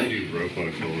 Good.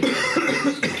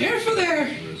 Careful there.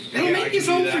 That'll make this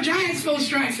home for Giants, Ghost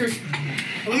Striker.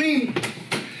 Well, I mean,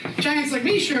 Giants like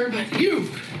me, sure, but you,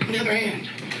 on the other hand,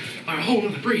 are a whole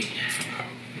other breed.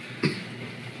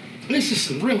 This is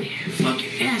some really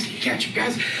fucking nasty ketchup,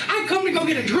 guys. I come to go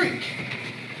get a drink.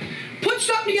 Put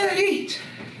something together to eat.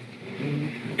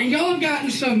 And y'all have gotten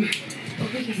some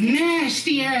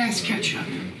nasty ass ketchup.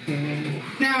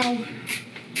 Now,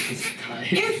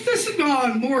 if this had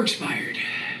gone more expired,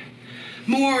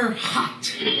 more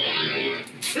hot,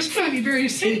 this might be very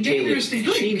Hey, dangerous to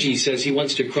drink. Shinji says he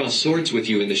wants to cross swords with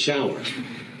you in the shower.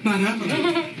 Not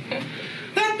happening.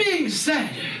 That being said,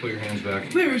 Put your hands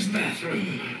back. where's the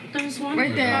bathroom? There's one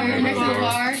right there, next to the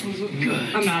bar.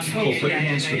 Good. I'm not. Put your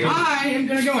hands back. I am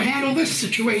gonna go handle this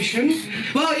situation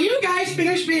while you guys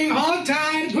finish being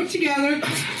hog-tied, put together,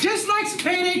 just like some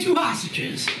Payday 2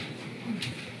 hostages.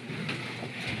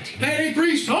 Payday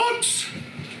 3 sucks.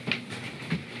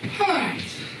 All right.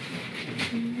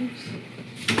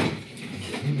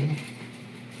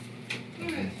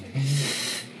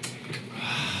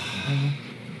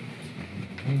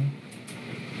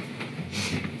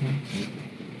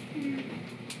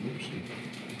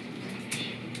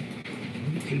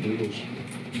 Doodles.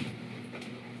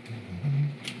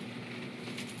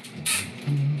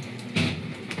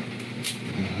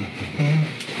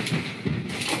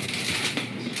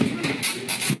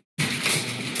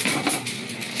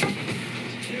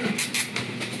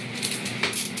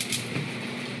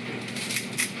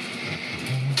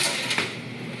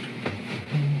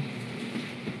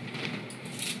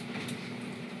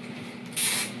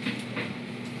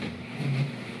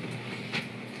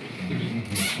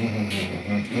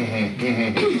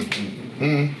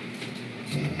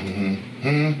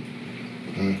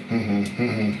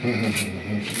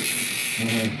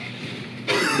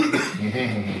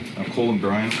 Cole and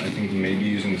Brian, I think we may be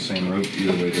using the same rope.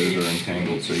 Either way, those are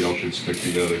entangled, so y'all should stick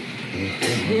together.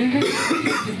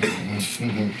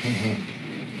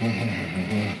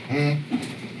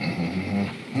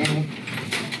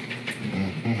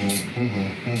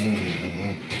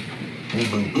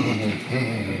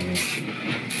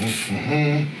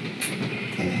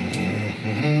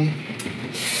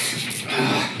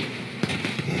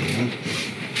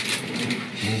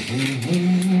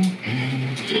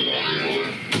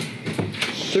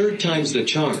 Third time's the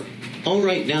charm. All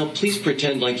right, now please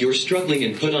pretend like you're struggling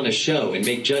and put on a show and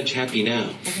make Judge happy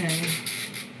now. Okay.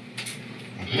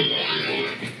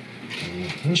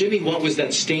 Jimmy, what was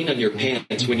that stain on your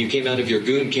pants when you came out of your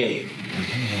goon cave?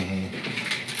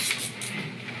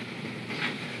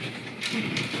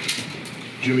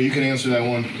 Jimmy, you can answer that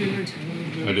one.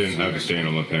 I didn't have a stain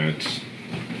on my pants.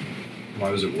 Why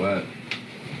was it wet?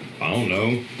 I don't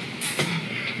know.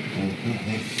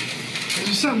 Is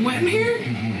there something wet in here?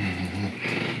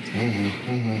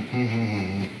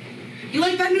 You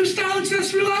like that new style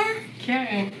accessory, liar?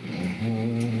 Okay.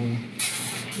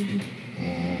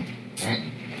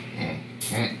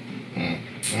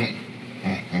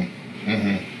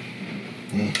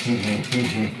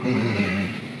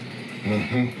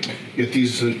 Get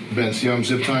these, Ben, see how I'm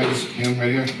zip tying this him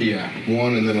right here? Yeah.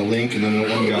 One and then a link and then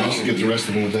one guy. Let's get the rest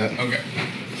of them with that. Okay.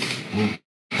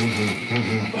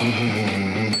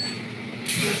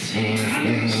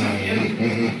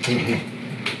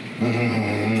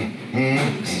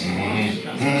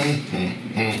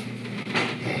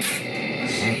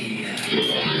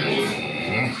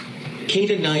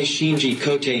 Keita nai shinji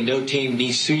kote no tame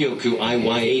ni suyoku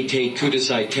iya te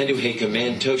kudasai tenuheka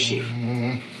man toshi.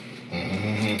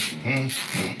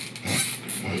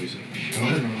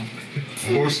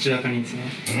 Horse Japanese.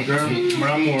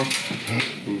 Grab more.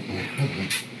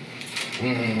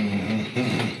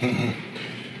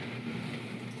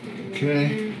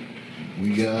 Okay. We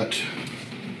got.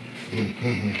 Now,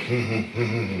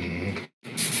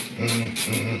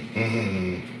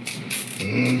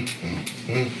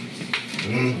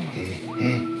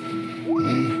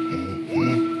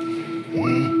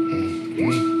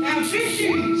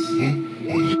 fishies!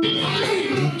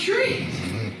 Trees!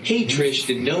 Hey Trish,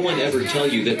 did no one ever tell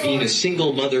you that being a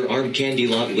single mother armed candy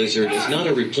lot lizard is not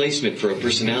a replacement for a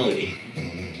personality?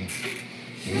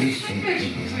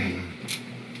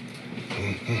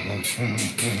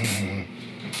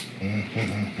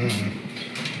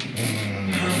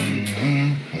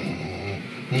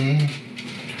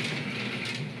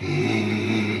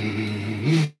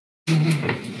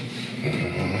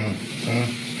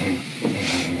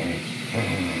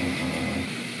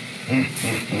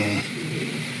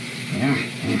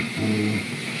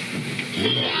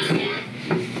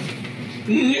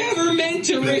 Never meant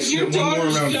to raise your One more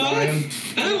daughter's round, Brian.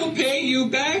 stuff. I will pay you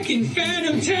back in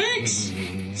phantom tax.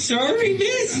 Sorry,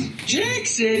 Miss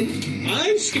Jackson.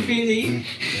 I'm Scabini.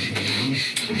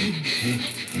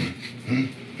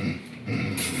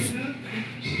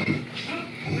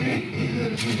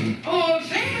 Oh,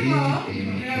 Santa!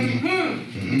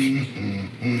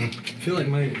 I feel like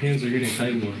my hands are getting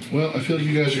tight more. Well, I feel like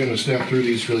you guys are going to snap through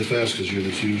these really fast because you're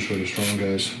the two sort of strong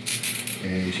guys.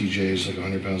 And TJ is like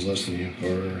 100 pounds less than you,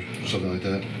 or something like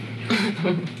that.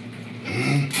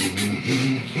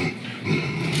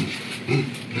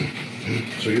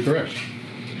 So you're correct.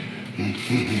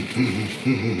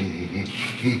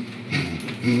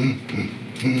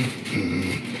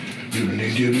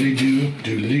 Doodly doodly doo,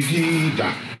 doodly dee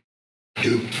da.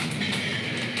 Doo.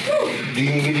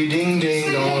 Ding ding ding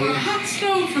ding dong. A hot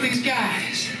stove for these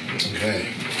guys. Okay.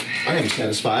 I am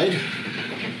satisfied.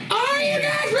 Are you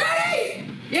guys ready?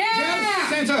 Yeah!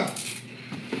 Santa!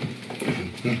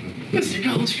 Mr.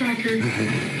 Gold Striker,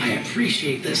 I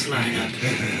appreciate this lineup.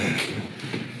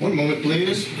 One moment,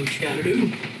 please. What you gotta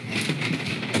do?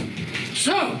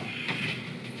 So,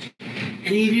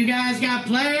 any of you guys got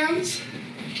plans?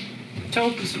 To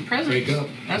open some presents. Break up.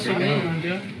 That's what I want to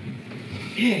do.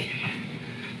 Hey,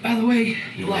 by the way,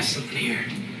 you lost something here.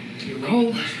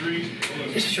 Cole,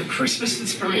 this is your Christmas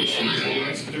inspiration.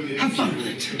 Have fun with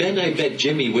it. Ben, I bet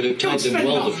Jimmy would have Don't tied them spend it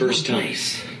well all the first in one time.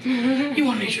 place. You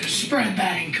want to make sure to spread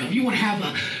that income. You want to have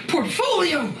a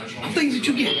portfolio of things that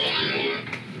you get.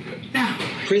 Now,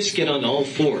 Chris, get on all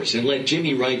fours and let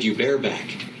Jimmy ride you bareback.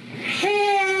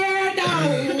 head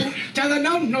down to the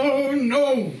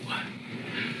no.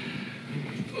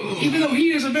 Even though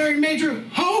he is a very major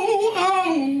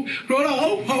ho, go to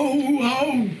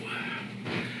ho.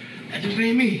 That just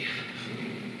ain't me.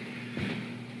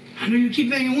 I know you keep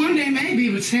thinking one day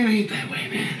maybe, but Santa ain't that way,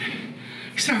 man.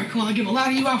 Sorry, Cole, I give a lot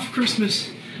of you out for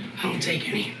Christmas. I don't take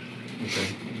any.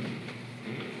 Okay.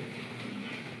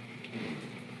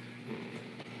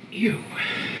 You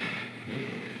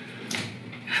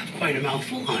have quite a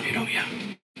mouthful on you, don't you?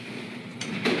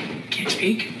 Can't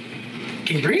speak?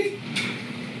 Can you breathe?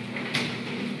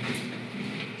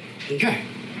 Okay.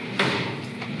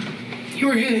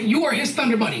 You are his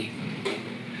Thunder Buddy.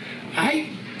 Alright?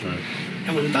 Alright.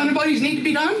 And when Thunder Buddies need to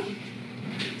be done,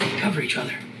 they cover each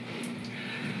other.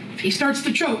 If he starts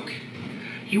to choke,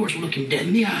 you are looking dead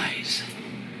in the eyes.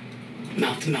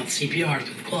 Mouth-to-mouth CPR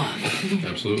through the cloth.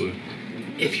 Absolutely.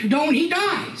 If you don't, he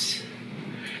dies.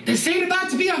 This ain't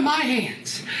about to be on my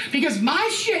hands. Because my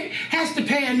shit has to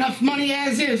pay enough money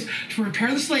as is to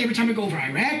repair the sleigh every time I go over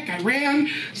Iraq, Iran,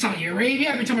 Saudi Arabia,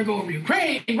 every time I go over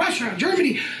Ukraine, Russia,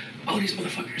 Germany. All these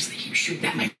motherfuckers, they keep shooting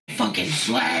at my fucking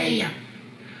sleigh.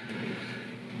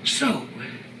 So,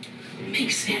 make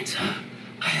Santa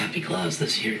a happy claus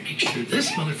this year. Make sure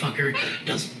this motherfucker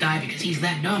doesn't die because he's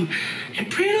that dumb. And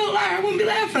Pretty Little Liar won't be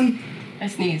laughing. I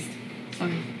sneezed.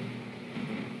 Sorry.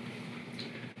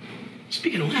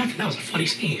 Speaking of laughing, that was a funny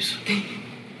sneeze.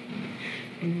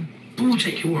 But we'll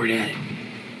take your word at it.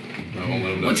 I won't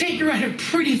let him know. We'll take her at her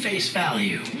pretty face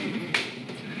value.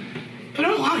 But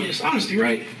in all honesty,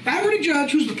 right? If I were to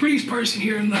judge who's the prettiest person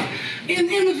here in the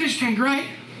fish tank, right?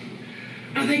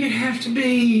 I think it'd have to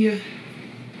be.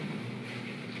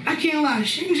 I can't lie,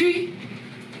 Shinji.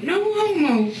 No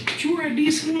homo, but you are a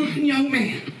decent-looking young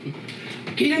man.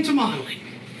 Get into modeling,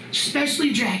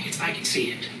 especially jackets. I can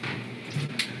see it.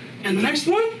 And the next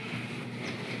one.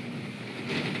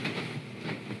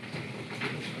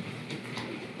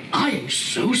 I am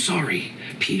so sorry.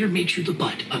 Peter makes you the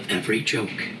butt of every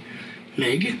joke.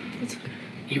 Meg,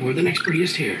 you were the next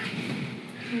prettiest here.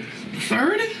 The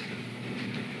third.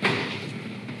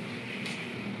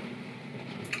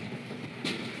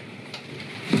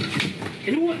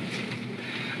 You know what?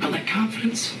 I like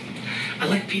confidence. I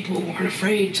like people who aren't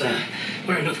afraid to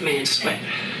wear another man's sweat.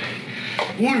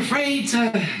 Who aren't afraid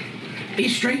to be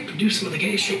straight and do some of the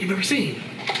gayest shit you've ever seen.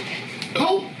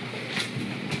 Cole,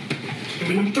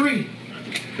 you're number 3.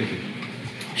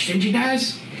 Shinji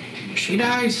dies. She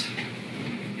dies.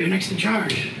 You're next in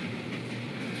charge.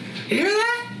 You hear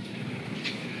that?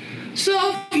 So,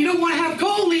 if you don't want to have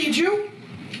Cole lead you,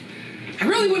 I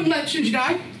really wouldn't let Shinji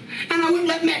die, and I wouldn't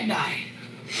let Meg die.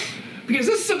 Because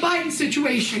this is a Biden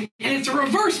situation, and it's a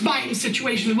reverse Biden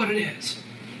situation is what it is.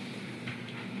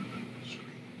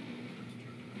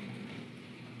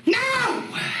 No!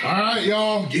 All right,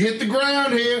 y'all, you hit the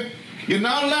ground here. You're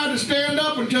not allowed to stand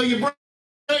up until you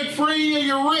break free of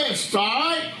your wrists, all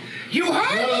right? You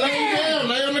heard me? Lay down,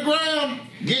 lay on the ground.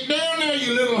 Get down there,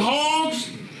 you little hogs.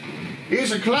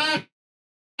 It's a classic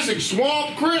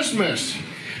swamp Christmas.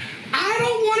 I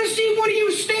don't want to see one of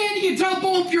you stand and top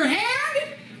off your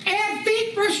head and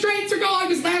feet frustrates are going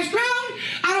this last round.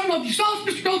 I don't know if you saw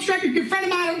Mr. Goldstrecker, you're a good friend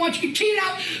of mine. I don't want you to get cheated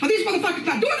out. But these motherfuckers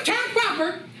not doing the town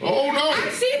proper. Oh, no.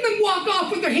 I've seen them walk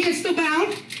off with their hands still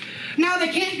bound. Now they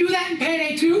can't do that in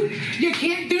Payday 2. You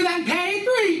can't do that in Payday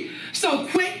 3. So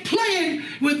quit playing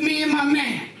with me and my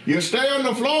man. You stay on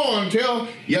the floor until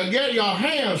you get your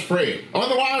hands free.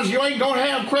 Otherwise, you ain't gonna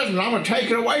have Christmas. I'm gonna take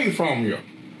it away from you.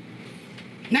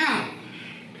 Now,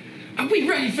 are we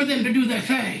ready for them to do their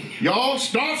thing? Y'all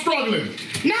start struggling.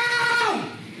 Now!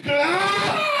 We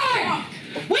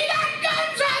got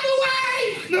guns on the way!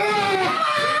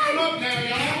 Up there,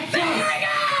 y'all. There we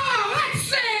go! Let's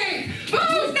see!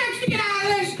 Who's next to get out of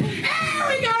this? There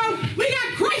we go! We got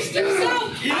Christ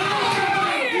himself!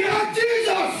 Yeah,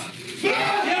 Jesus!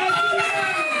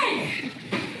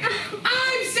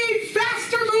 I've seen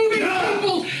faster moving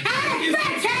people out of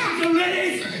that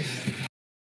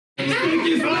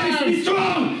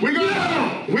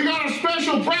We got a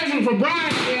special present for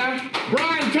Brian here.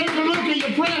 Brian, take a look at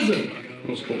your present.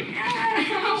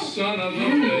 Son of a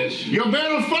bitch. You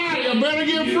better fight. You better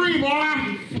get free,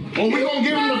 boy. Or we gonna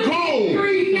give him the cold.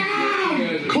 Free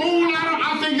now! Cool,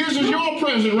 I think this is your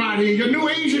present right here. Your new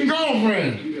Asian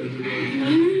girlfriend.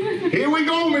 Here we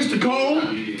go, Mr. Cole.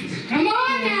 Come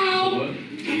on now!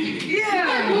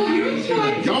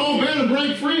 Yeah! Y'all better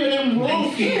break free of them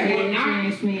ropes. You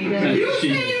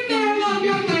stay in there, love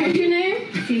young lady. What's your name?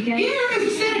 TK. Here is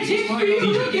a set of tips for you to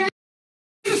look at.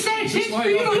 Here's a set of tips for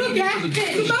you to look at to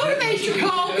motivate you,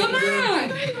 Cole. Come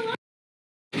on!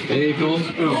 Hey, Cole.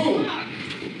 Oh.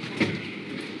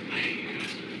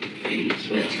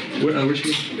 Where'd she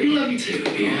go? We love you too.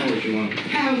 Yeah. Where'd she want? I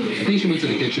think she went to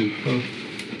the kitchen. Oh.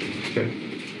 Okay.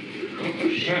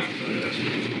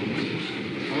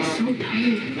 So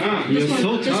tired. You're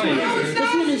so tired. This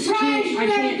one is too. I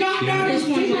can't. This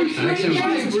one works.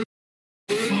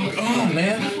 Oh,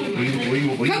 man.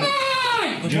 Come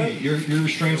on! Your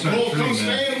restraints aren't Cole, free, come man.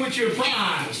 stand with your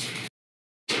prize.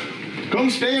 Come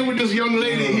stand with this young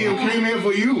lady here who came here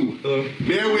for you.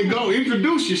 There we go.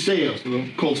 Introduce yourselves.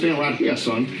 Cole, stand right here,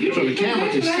 son, so the camera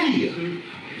can see you.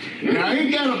 Now,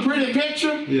 ain't that a pretty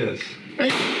picture? Yes.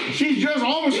 Hey, she's just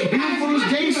almost as beautiful as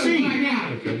JC.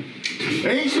 Okay.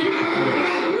 Ain't she?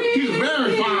 She's a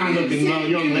very fine-looking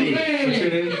young lady. What's your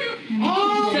name?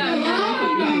 Oh,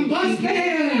 busted!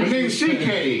 Her name's CK.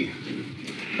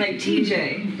 Like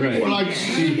TJ. Right. Well, like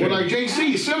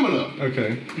JC, similar.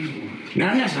 Okay.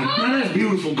 Now that's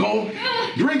beautiful, Cole.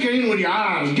 Drink it in with your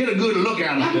eyes. Get a good look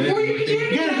at her.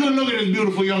 Get a good look at this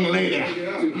beautiful young lady.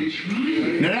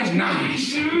 Now that's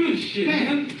nice.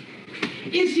 Man,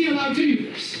 is he allowed to do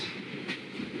this?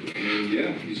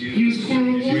 Yeah, he's Use the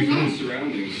corner of the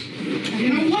surroundings. You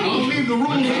know what? I'll leave the rules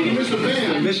up to Mr.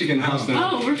 Van. Michigan house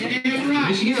now. Oh, we're damn right.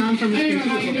 Michigan, I'm from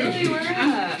Michigan. Really, where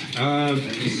at?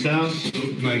 South,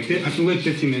 like, I can live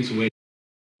 15 minutes away.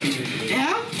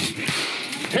 Yeah?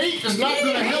 Hate is not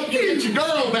going to help you get your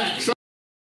girl back, son.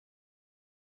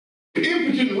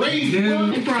 Impotent raised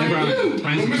well, and probably you. Well,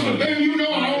 Mr. Ben, you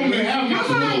know I only have my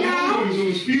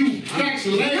few facts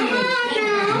of land.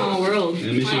 Small world. I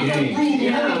don't rule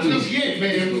the world just yet,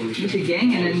 man. You should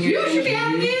gang in here. You should be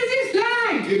having the easiest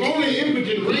time. If only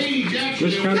impotent rage actually.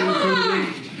 Which kind of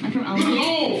I'm from Good Elmo.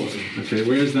 Lord. Okay,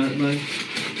 where is that, like?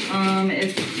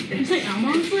 It's like Elmo.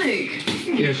 It's like.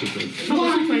 Yeah, she said. I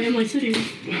want to find Emily City.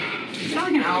 It's got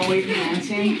like an hour away from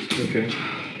Lansing. Okay.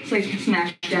 It's like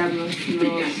smack dab in the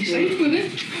middle of the Safe street. with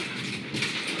it.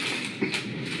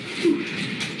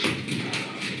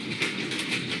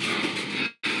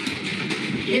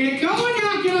 Get it going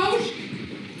now, kiddos.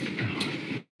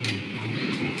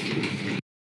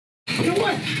 You know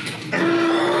what?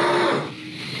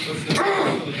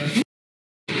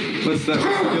 What's that?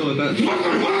 What's the deal with that?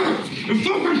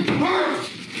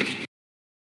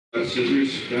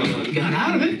 Scissors. Got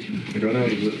out of it. I got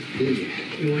out of it.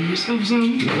 You want yourself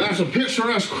some? That's a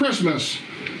picturesque Christmas.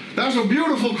 That's a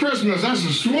beautiful Christmas. That's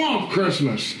a swamp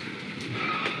Christmas.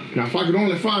 Now, if I could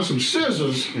only find some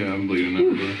scissors. Yeah, I'm bleeding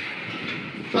everywhere.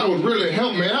 That would really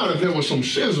help me out if there was some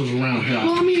scissors around here.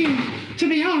 Well, I mean, to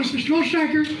be honest, Mr.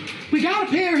 Striker, we got a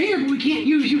pair here, but we can't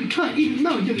use you to cut, even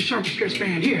though you're the sharpest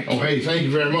wristband here. Oh, hey, thank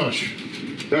you very much.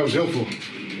 That was helpful.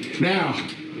 Now,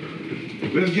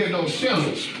 let's get those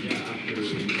scissors.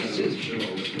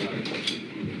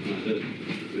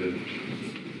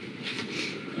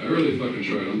 I really fucking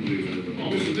tried. I'm bleeding everywhere.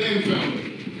 Oh, Mr. Dave family.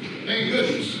 Thank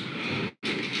goodness.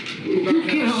 You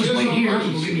kiddos wait here.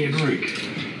 We'll give me a drink.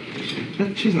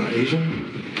 She's not Asian.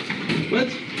 What?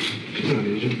 She's not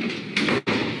Asian.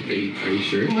 Are you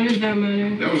sure? What does that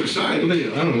matter? That was exciting. Well, I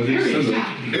don't know. They said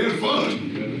that. And fun.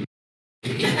 I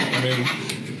mean,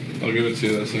 I'll give it to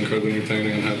you. That's incredibly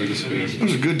entertaining. I'm happy to see it. It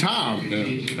was a good time. Yeah,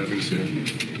 happy to see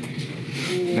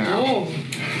it. Now,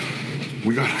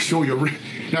 we gotta show your wrist.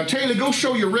 Now, Taylor, go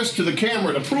show your wrist to the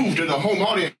camera to prove to the home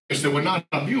audience that we're not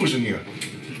abusing you.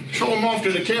 Show them off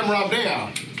to the camera up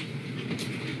there.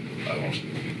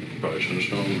 Probably should have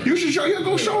shown them. You should show. Yeah,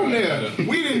 go show them there.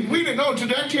 We didn't go to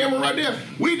that camera right there.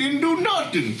 We didn't do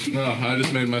nothing. No, I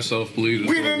just made myself bleed.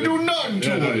 We didn't do nothing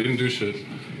to no, it. you didn't do shit.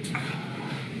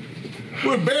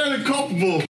 We're barely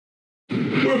culpable.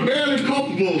 We're barely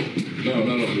culpable.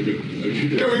 No, you're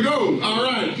good. There we go. All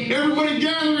right. Everybody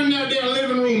gather in that there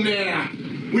living room there.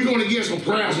 We're going to get some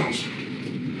presents.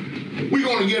 We're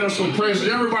going to get us some presents.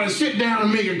 Everybody sit down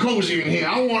and make it cozy in here.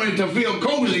 I want it to feel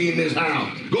cozy in this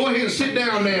house. Go ahead and sit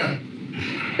down there.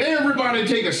 Everybody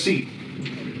take a seat.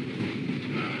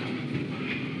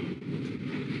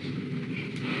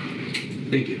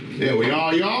 Thank you. There we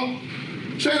are, y'all.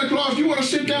 Santa Claus, you want to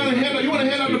sit down and hand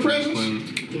out the presents?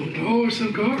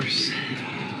 Of course.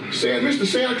 Mr.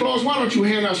 Santa Claus, why don't you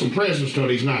hand out some presents to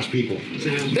these nice people?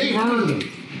 They've earned them.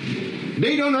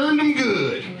 They done earned them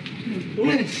good.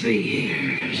 Let's see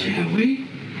here, shall we?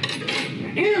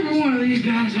 Every one of these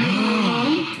guys has a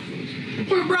bottle.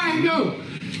 Where'd Brian go?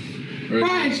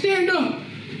 Brian, stand up.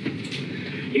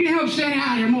 You can help Santa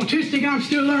out here. I'm autistic. I'm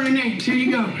still learning names. Here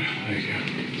you go. Thank you.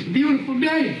 It's a beautiful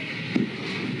day.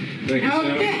 Thank Now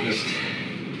you, next,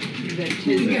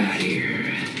 what we got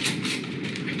here?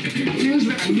 Is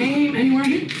there a game anywhere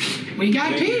here? We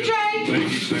got TJ.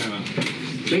 Thank you, Santa.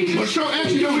 Well,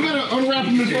 actually, no, we got to unwrap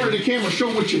them in front of the camera. Show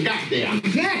what you got there.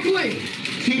 Exactly.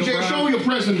 TJ, show your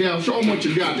present there. Show them what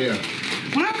you got there.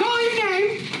 When I call your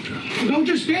name, don't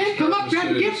just stand, come up, grab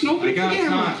the gift, and open it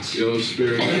together. Yo,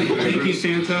 Spirit. Thank you,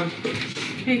 Santa.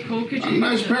 Hey, Cole, could you... A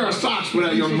nice pair of socks for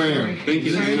that young man. Thank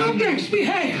you, Santa. Next, we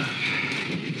have.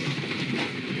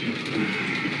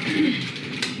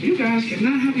 You guys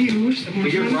cannot have yours. We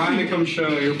get Ryan to come show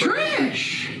your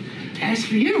Trish! That's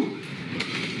for you.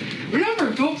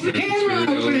 Remember, go to the camera,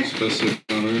 open it.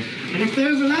 And if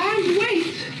there's a line,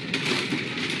 wait.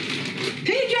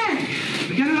 TJ,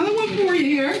 we got another one for you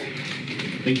here.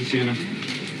 Thank you, Santa.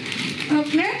 Up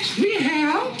next, we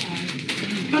have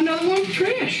another one for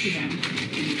Trish.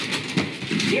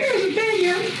 Here's a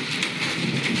figure.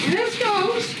 And this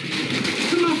goes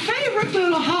to my favorite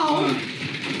little hog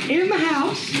in the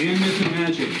house. Man, myth, and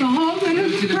magic. The hog that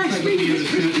has impressed me this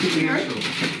Christmas year.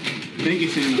 Thank you,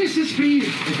 Santa. This is for you.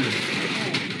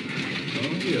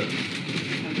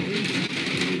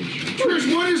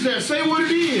 Trish, what is that? Say what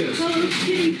it is. Little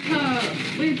kitty cup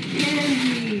with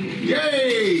candy.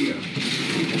 Yay!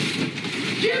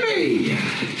 Jimmy!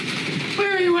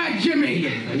 Where are you at, Jimmy?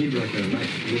 I need like a nice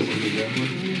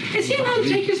Is he allowed to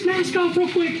take his mask off real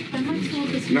quick?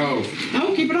 No.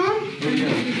 No, keep it on?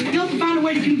 He'll find a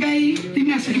way to convey the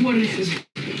message of what it is.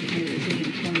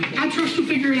 I trust you'll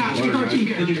figure it out. It's a cartoon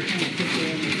character.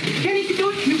 Kenny can do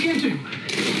it, you can too.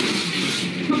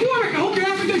 McCormick, I hope you're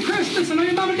having a good Christmas. I know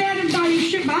your mom and dad didn't buy you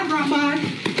shit, but I dropped by.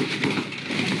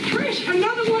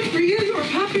 Another one for you, or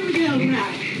popular gal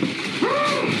tonight.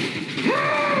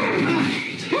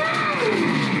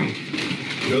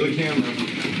 Go to the camera.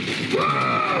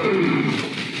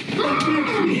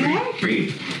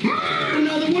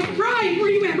 Another one for Brian. Where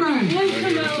you at, Brian?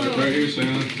 Right here,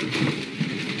 Santa.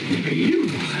 For you.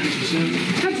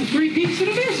 That's a 3-piece and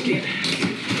a biscuit.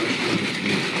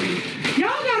 Y'all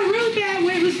got a really bad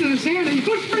way of listening to Santa. You're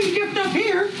supposed to bring the gift up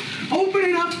here, open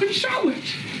it up, and show it.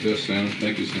 Yes, Santa.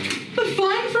 Thank you, Santa. The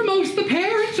fun for most of the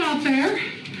parents out there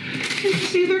is to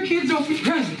see their kids open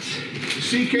presents.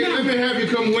 CK, let me have you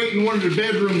come wait in one of the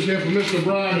bedrooms there for Mr.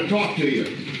 Brian to talk to you.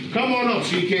 Come on up,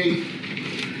 CK.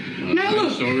 Now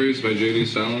look. Stories by J.D.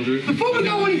 Salinger. Before we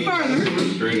go any further.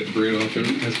 Straight off there.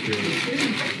 That's great.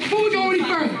 Before we go any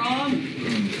further.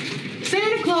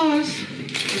 Santa Claus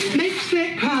makes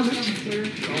that comment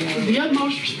with the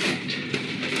utmost respect.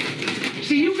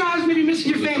 See, you guys may be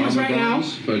missing your families right now.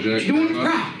 By Jack You're doing it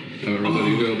proud.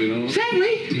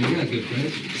 Sadly,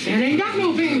 Santa ain't got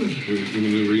no family.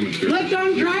 Left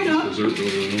undried up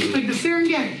like the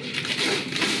Serengeti.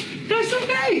 That's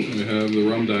okay. We have the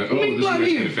rum diet. Oh, this is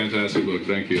actually a fantastic book.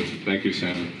 Thank you. Thank you,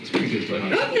 Santa. It's pretty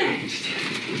good. Up next.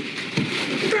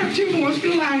 Grab 2 more. Let's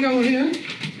get a line going here.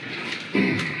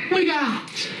 We got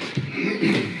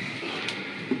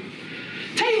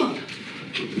Taylor.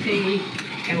 Hey.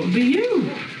 That would be you.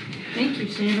 Thank you,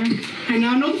 Santa. And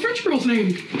I know the French girl's name.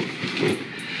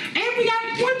 And we got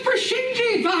one for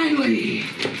Shinji, finally.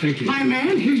 Thank you. My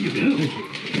man, here you go.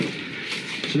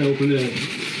 Should I open it?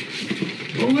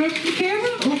 Hold up the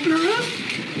camera, open her up.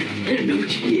 I don't know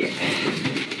what you get.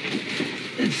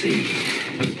 Let's see.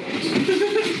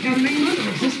 Got a name under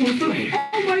us. This one for later.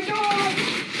 Oh my God!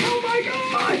 Oh my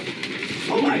God!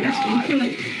 Oh my God! This one for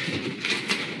later.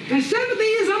 Now, some of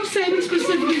these I'm saving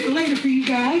specifically for later for you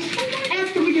guys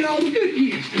after we get all the good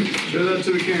gifts. Show that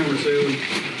to the camera,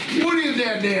 Sailor. What is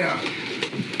that there?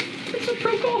 It's a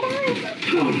Procol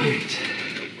Harum. All right.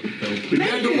 Is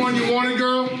that the one you wanted,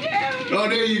 girl? Yeah. Oh,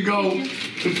 there you go.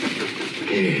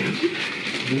 And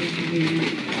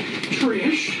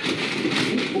Trish.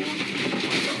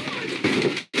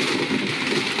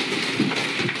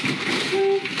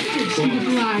 Let's see what the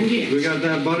line gets. We got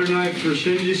that butter knife for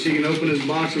Shinji so you can open his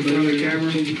box in front of the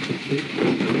camera.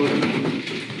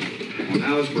 Well,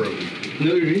 now it's broken.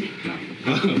 No, you mean? No.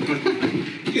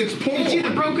 It's Paul. It's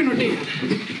either broken or dead.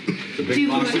 It's a It's big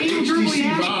either box the of angel verbally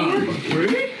asked for.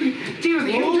 It's either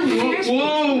the angel verbally asked for.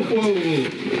 Whoa!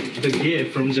 The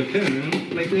gift from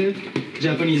Japan, like the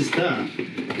Japanese stuff.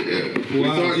 Yeah.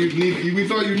 Wow. We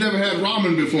thought you never had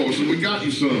ramen before, so we got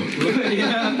you some.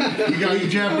 Yeah. We got you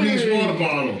Japanese water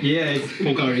bottle. Yeah, it's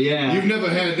Pocari, yeah. You've never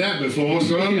had that before,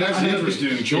 son. That's an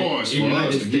interesting choice for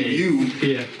us to give you.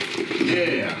 Yeah.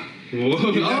 Yeah.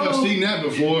 Whoa. You've never seen that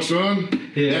before, son.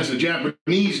 Yeah. That's a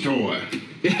Japanese toy.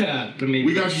 Yeah, I mean,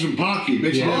 We got you some Pocky.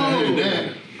 Bet you never had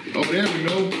that. Oh, there we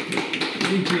go.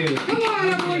 Thank you. Come on,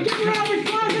 everyone, get around the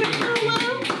closet and curl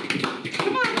out.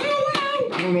 Come on, go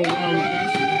out. I don't know why.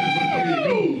 There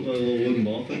you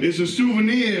go. It's a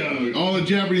souvenir. All the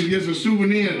Japanese gets a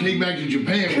souvenir to take back to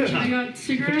Japan. I got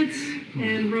cigarettes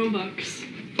and Robux.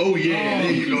 Oh yeah,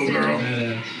 there you go, girl.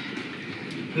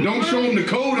 Don't show them the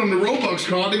code on the Robux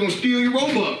card. They're gonna steal your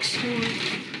Robux.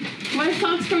 My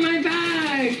thoughts from my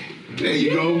bag. There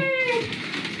you go.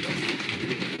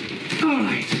 All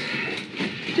right.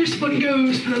 This one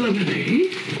goes for the lovely lady.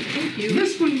 Thank you.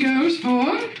 This one goes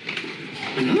for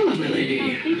another lovely lady.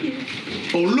 Oh, thank you.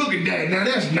 Oh, look at that. Now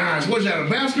that's nice. What's that, a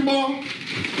basketball?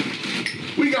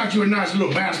 We got you a nice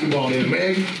little basketball there,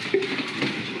 Meg.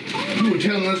 You were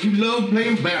telling us you love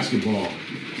playing basketball.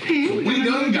 So we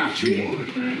done got you one.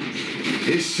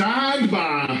 It's signed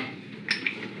by...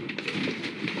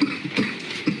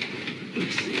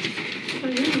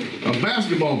 a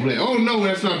basketball player. Oh, no,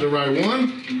 that's not the right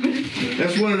one.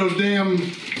 That's one of those damn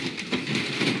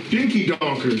dinky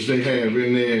donkers they have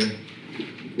in there.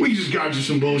 We just got you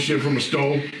some bullshit from a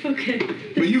store. Okay.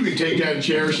 But you can take that and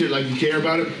cherish it like you care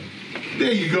about it.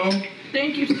 There you go.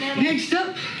 Thank you, Santa. Next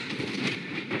up,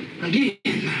 again,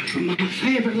 from my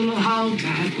favorite little hog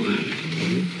type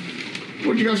one.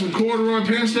 What, you got some corduroy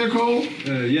pants there, Cole?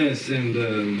 Yes, and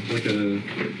like a...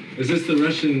 Is this the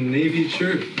Russian Navy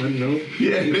shirt? I don't know.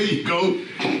 Yeah, there you go.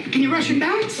 Can you Russian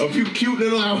dance? A few cute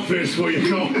little outfits for you,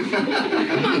 Cole.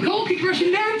 Come on, Cole, can you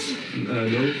Russian dance?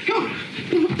 No. Come on.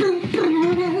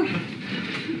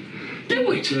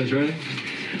 Do it. Should I try?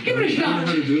 Give it a I don't shot. know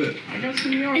how to do it. I got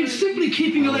some yarn. It's simply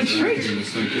keeping your legs straight.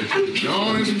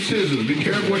 No, there's some scissors. Be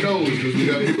careful with those, because we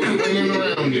got people flinging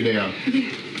around you there.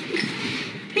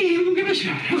 Hey, we'll give it a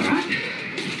shot. All right.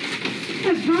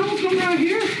 That's Brown. Come right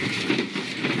here.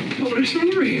 Hold this from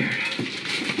the rear.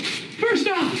 First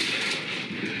off,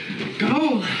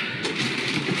 gold.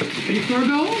 Ready for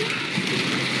gold?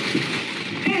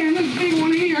 And this big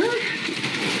one here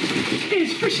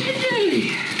is for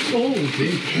Cindy. Oh,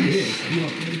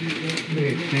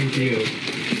 thank you.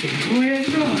 Where's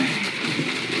Roy?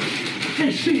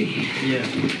 Let's see. Yeah.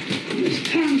 There's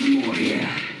tons more here.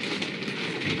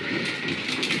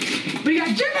 We got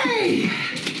Jimmy!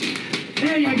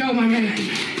 There you go, my man.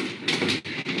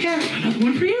 Here, another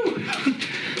one for you.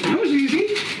 That was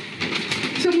easy.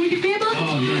 Someone give me a book?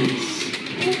 Oh, nice.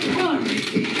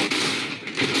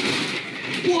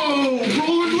 Whoa,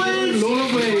 rollerblades!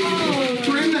 Rollerblades. Oh,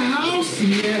 we're in the house?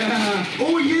 Yeah.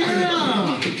 Oh,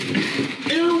 yeah.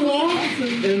 Airwalk.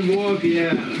 Airwalk,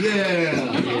 yeah. Yeah.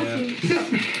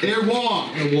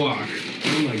 Airwalk. Airwalk.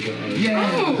 Oh my god.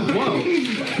 Yeah. Oh, whoa.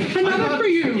 Another for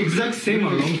you. Exact same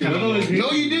amount.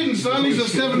 No, you didn't, son. These are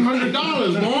 $700,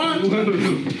 boy.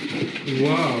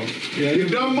 Wow. Yeah. You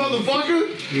dumb motherfucker.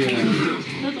 Yeah.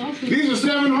 That's awesome. These are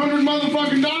 $700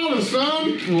 motherfucking dollars,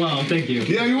 son. Wow, thank you.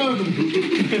 Yeah, you're welcome.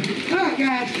 All right,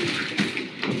 guys.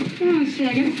 Hold on a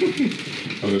second.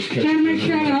 I'll just catch Trying to make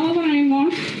sure I got all the name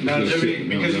on. Now, Jimmy,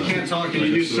 because you can't talk, can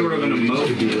you do sort of an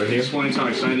emote that explains how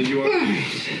excited you are?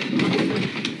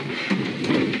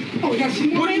 Oh, we got some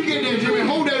more. What did you get there, Jimmy?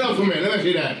 Hold that up for a minute. Let me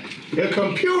see that. A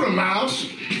computer mouse?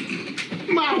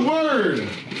 My word.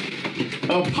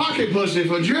 A pocket pussy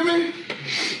for Jimmy?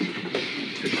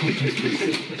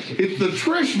 It's the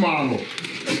Trish model.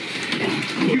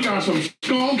 You got some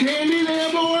skull candy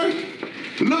there, boy?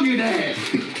 Look at that.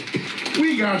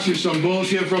 We got you some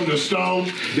bullshit from the store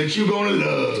that you're gonna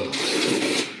love.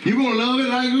 You gonna love it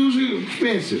like it was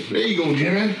expensive. There you go,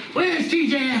 Jimmy. Where's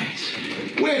TJ at?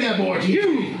 Where that boy, TJ?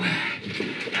 You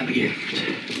have a gift.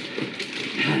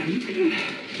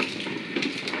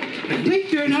 I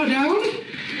think you're now down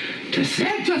to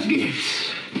Santa's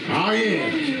gifts. Oh,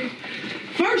 yeah.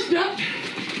 First up,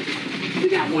 we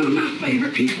got one of my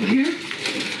favorite people here.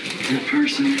 That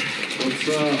person. What's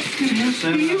up? Gonna have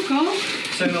to be you, Cole.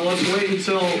 Santa, let's wait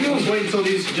until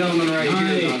these gentlemen right here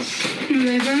are done. Do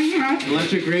they bring right?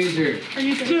 Electric razor. Are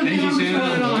you Thank you,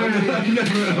 Santa. I've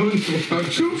never owned a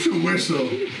choo-choo whistle.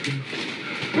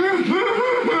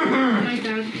 My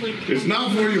dad's like. It's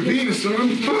not for your penis, son.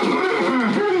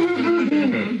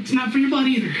 It's not for your butt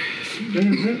either.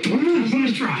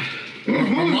 Let's try.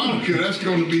 Monica, that's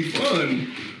going to be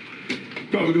fun.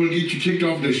 Probably going to get you kicked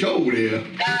off the show there.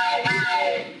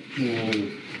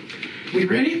 We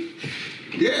ready?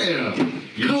 Yeah.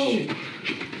 Go.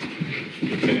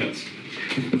 Pants.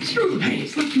 Through the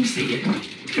pants. Let me see it.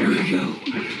 There we go.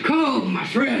 Cole, my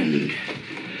friend.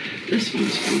 This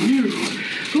one's for you.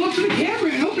 Go up to the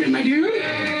camera and open it, my dude.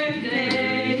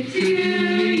 Birthday to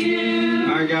you.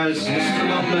 All right, guys, this is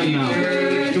about done now.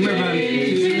 Come here, buddy.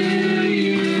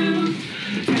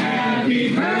 Happy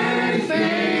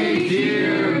birthday,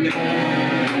 dear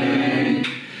Ben.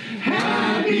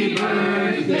 Happy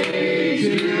birthday to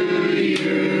you.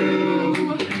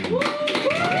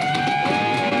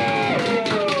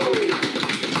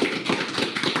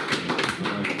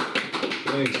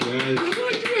 Thanks, guys. What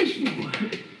do you wish for?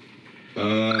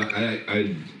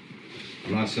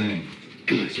 I'm not saying.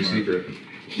 It's a secret.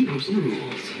 He knows the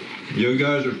rules. You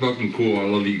guys are fucking cool. I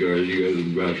love you guys. You guys are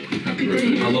the best. Happy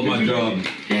birthday. I love my job.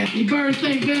 Happy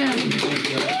birthday, Ben.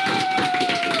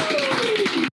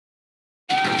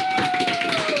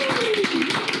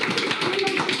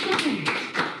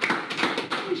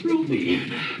 Let's roll me in.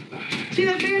 See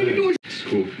that, man? You're doing. It's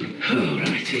cool. All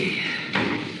righty.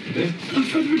 Without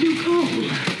further ado, Cole.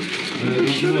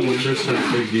 Chris had a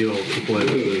big deal to play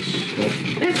with this.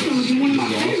 That's going to be one of my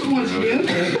favorite ones to do.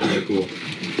 Very cool.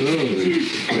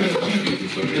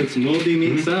 It's moldy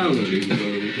meat salad. I'll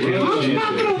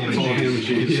pop it open. It's all ham and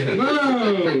cheese.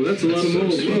 Whoa, that's a lot of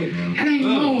mold. That ain't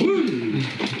mold.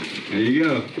 There you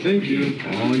go. Thank you.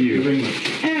 All you.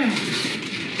 Yeah.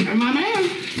 You're my man.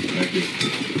 Thank you.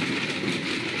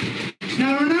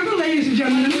 Now remember, ladies and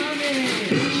gentlemen,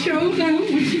 show them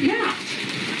what you got.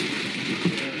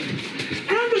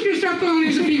 And I'm just going to start throwing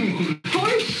these at people.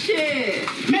 Horse shit.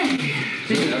 Man.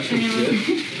 That's some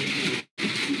shit.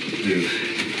 Dude.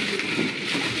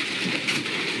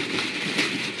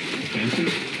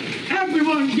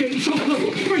 Everyone's getting so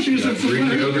little pushes and Green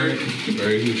some yogurt,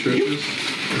 very nutritious.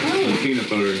 And peanut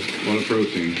butter, a lot of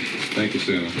protein. Thank you,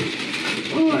 Santa.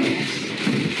 Oh, yes.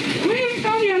 We ain't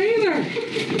done yet either.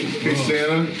 Hey,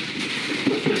 Santa.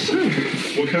 Yes, sir.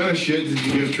 What kind of shit did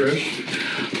you give Trish?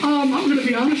 I'm going to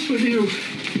be honest with you.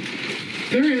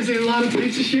 There is a lot of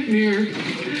types of shit in here.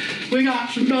 We got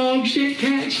some dog shit,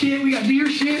 cat shit, we got deer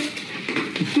shit.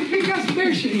 We got some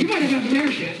bear shit. You might have got the bear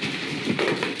shit.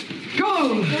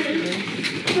 Gold.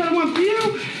 That one for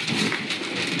you.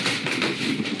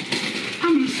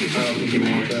 I'm gonna see that.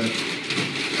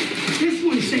 This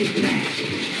one's safe for that.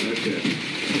 Okay.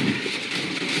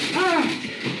 All right.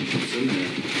 What's in there?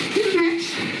 Who's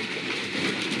next?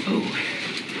 Oh.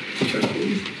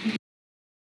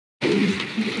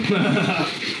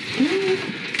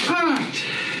 All right.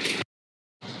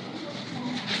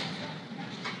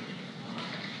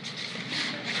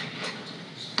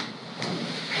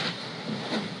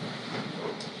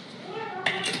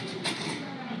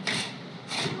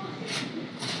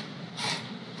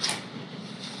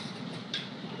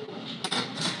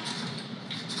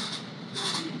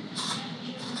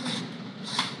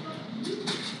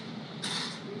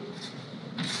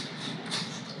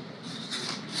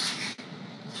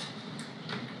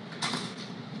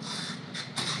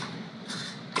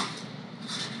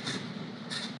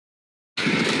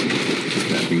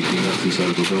 That's inside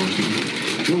of the door.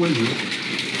 What is it?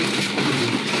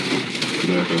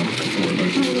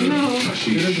 No.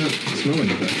 It doesn't smell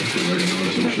like that.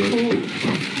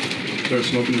 Start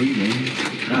smoking weed, man.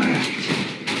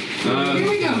 Here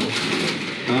we go.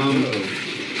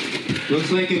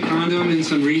 Looks like a condom and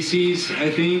some Reese's, I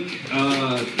think.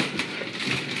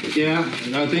 Yeah.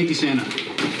 Thank you, Santa.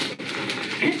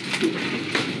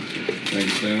 Thank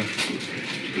you, Santa.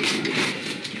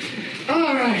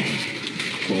 All right.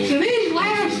 Cold. So these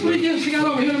last three gifts I got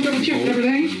over here, I'm double check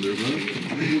everything.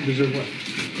 Deserve what?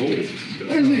 Cold.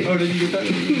 Where's he? Oh, did you get that?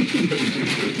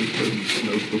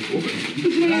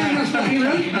 This man, that's not you,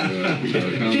 right?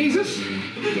 Jesus.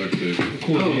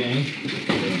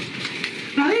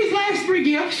 Now these last three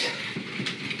gifts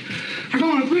are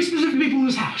going to three specific people in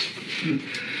this house.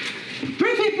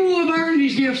 Three people who have earned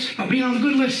these gifts by being on the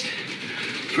good list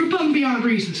for above and beyond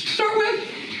reasons. To start with,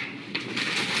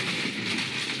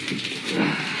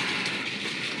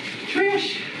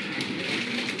 Trish,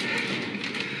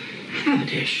 have a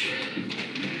dish.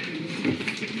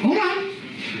 Hold on.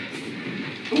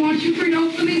 I want you three to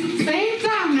open these at the same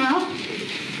time now.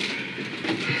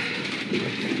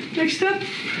 Next up,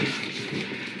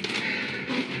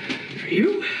 for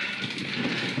you.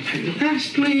 And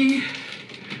lastly,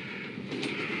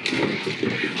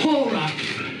 hold up.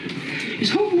 Is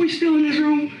Homeboy still in this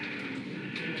room?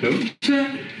 Who?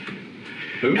 Set.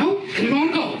 Who? Nope, he's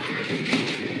gonna go.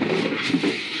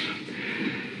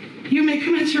 You may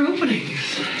commence your openings.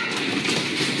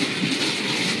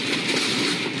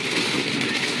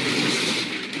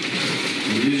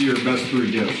 These are your best three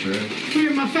gifts, right? Three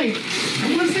of my favorites. I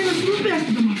want to say that's the best,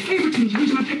 but they're my favorites, and the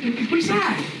reason I picked them is pretty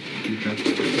sad. What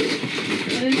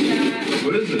is that?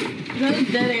 What is it? Is that a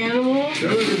dead animal? Show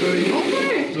everybody. Open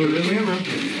it. So it doesn't hammer.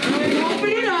 Open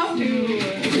it up.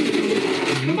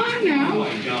 Come on now. Oh my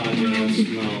god, no, it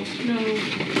smells. No.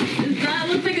 That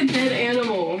looks like a dead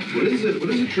animal. What is it? What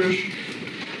is it, Trish?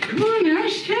 Come on now,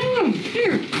 just tell them.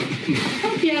 Here.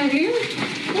 Help you out here.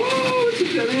 Oh, it's a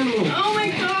dead animal. Oh my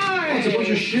god. Oh, it's a bunch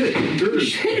of shit. Dirt.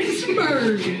 Shit and some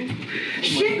bird.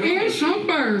 Shit and some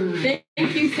bird.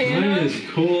 Thank you, Santa. Mine is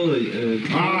cool, a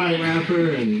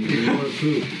wrapper, and more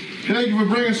poop. Thank you for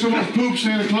bringing so much poop,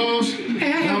 Santa Claus.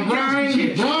 Hey, Now, Brian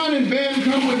and Ben,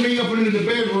 come with me up into the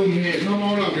bedroom here. Come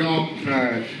on up, y'all. All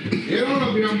right. Get on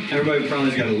up, y'all. Everybody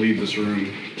probably's got to leave this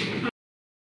room.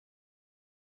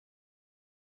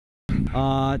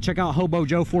 Check out Hobo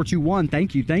Joe 421.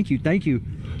 Thank you.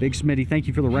 Big Smitty, thank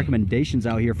you for the recommendations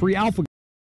out here. Free Alpha.